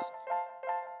opportunity to us.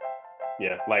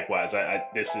 Yeah, likewise.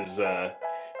 This is a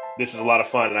lot of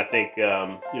fun, and I think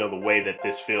the way that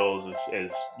this feels is,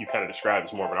 as you kind of described,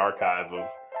 is more of an archive of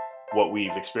what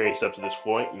we've experienced up to this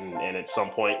point, and at some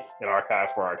point an archive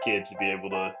for our kids to be able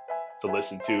to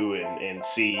listen to and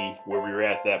see where we were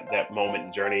at that moment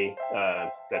and journey,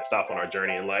 that stop on our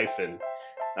journey in life, and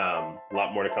a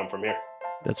lot more to come from here.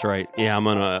 That's right. Yeah, I'm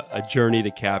on a journey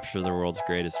to capture the world's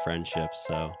greatest friendships,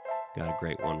 so got a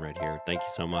great one right here. Thank you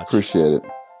so much. Appreciate it.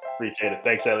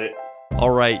 Thanks, Elliot. All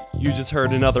right, you just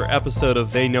heard another episode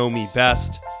of They Know Me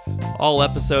Best. All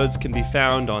episodes can be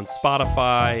found on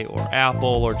Spotify or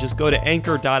Apple, or just go to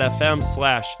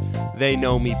anchor.fm/They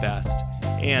Know Me Best.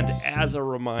 And as a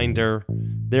reminder,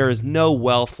 there is no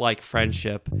wealth like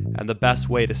friendship, and the best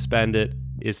way to spend it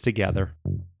is together.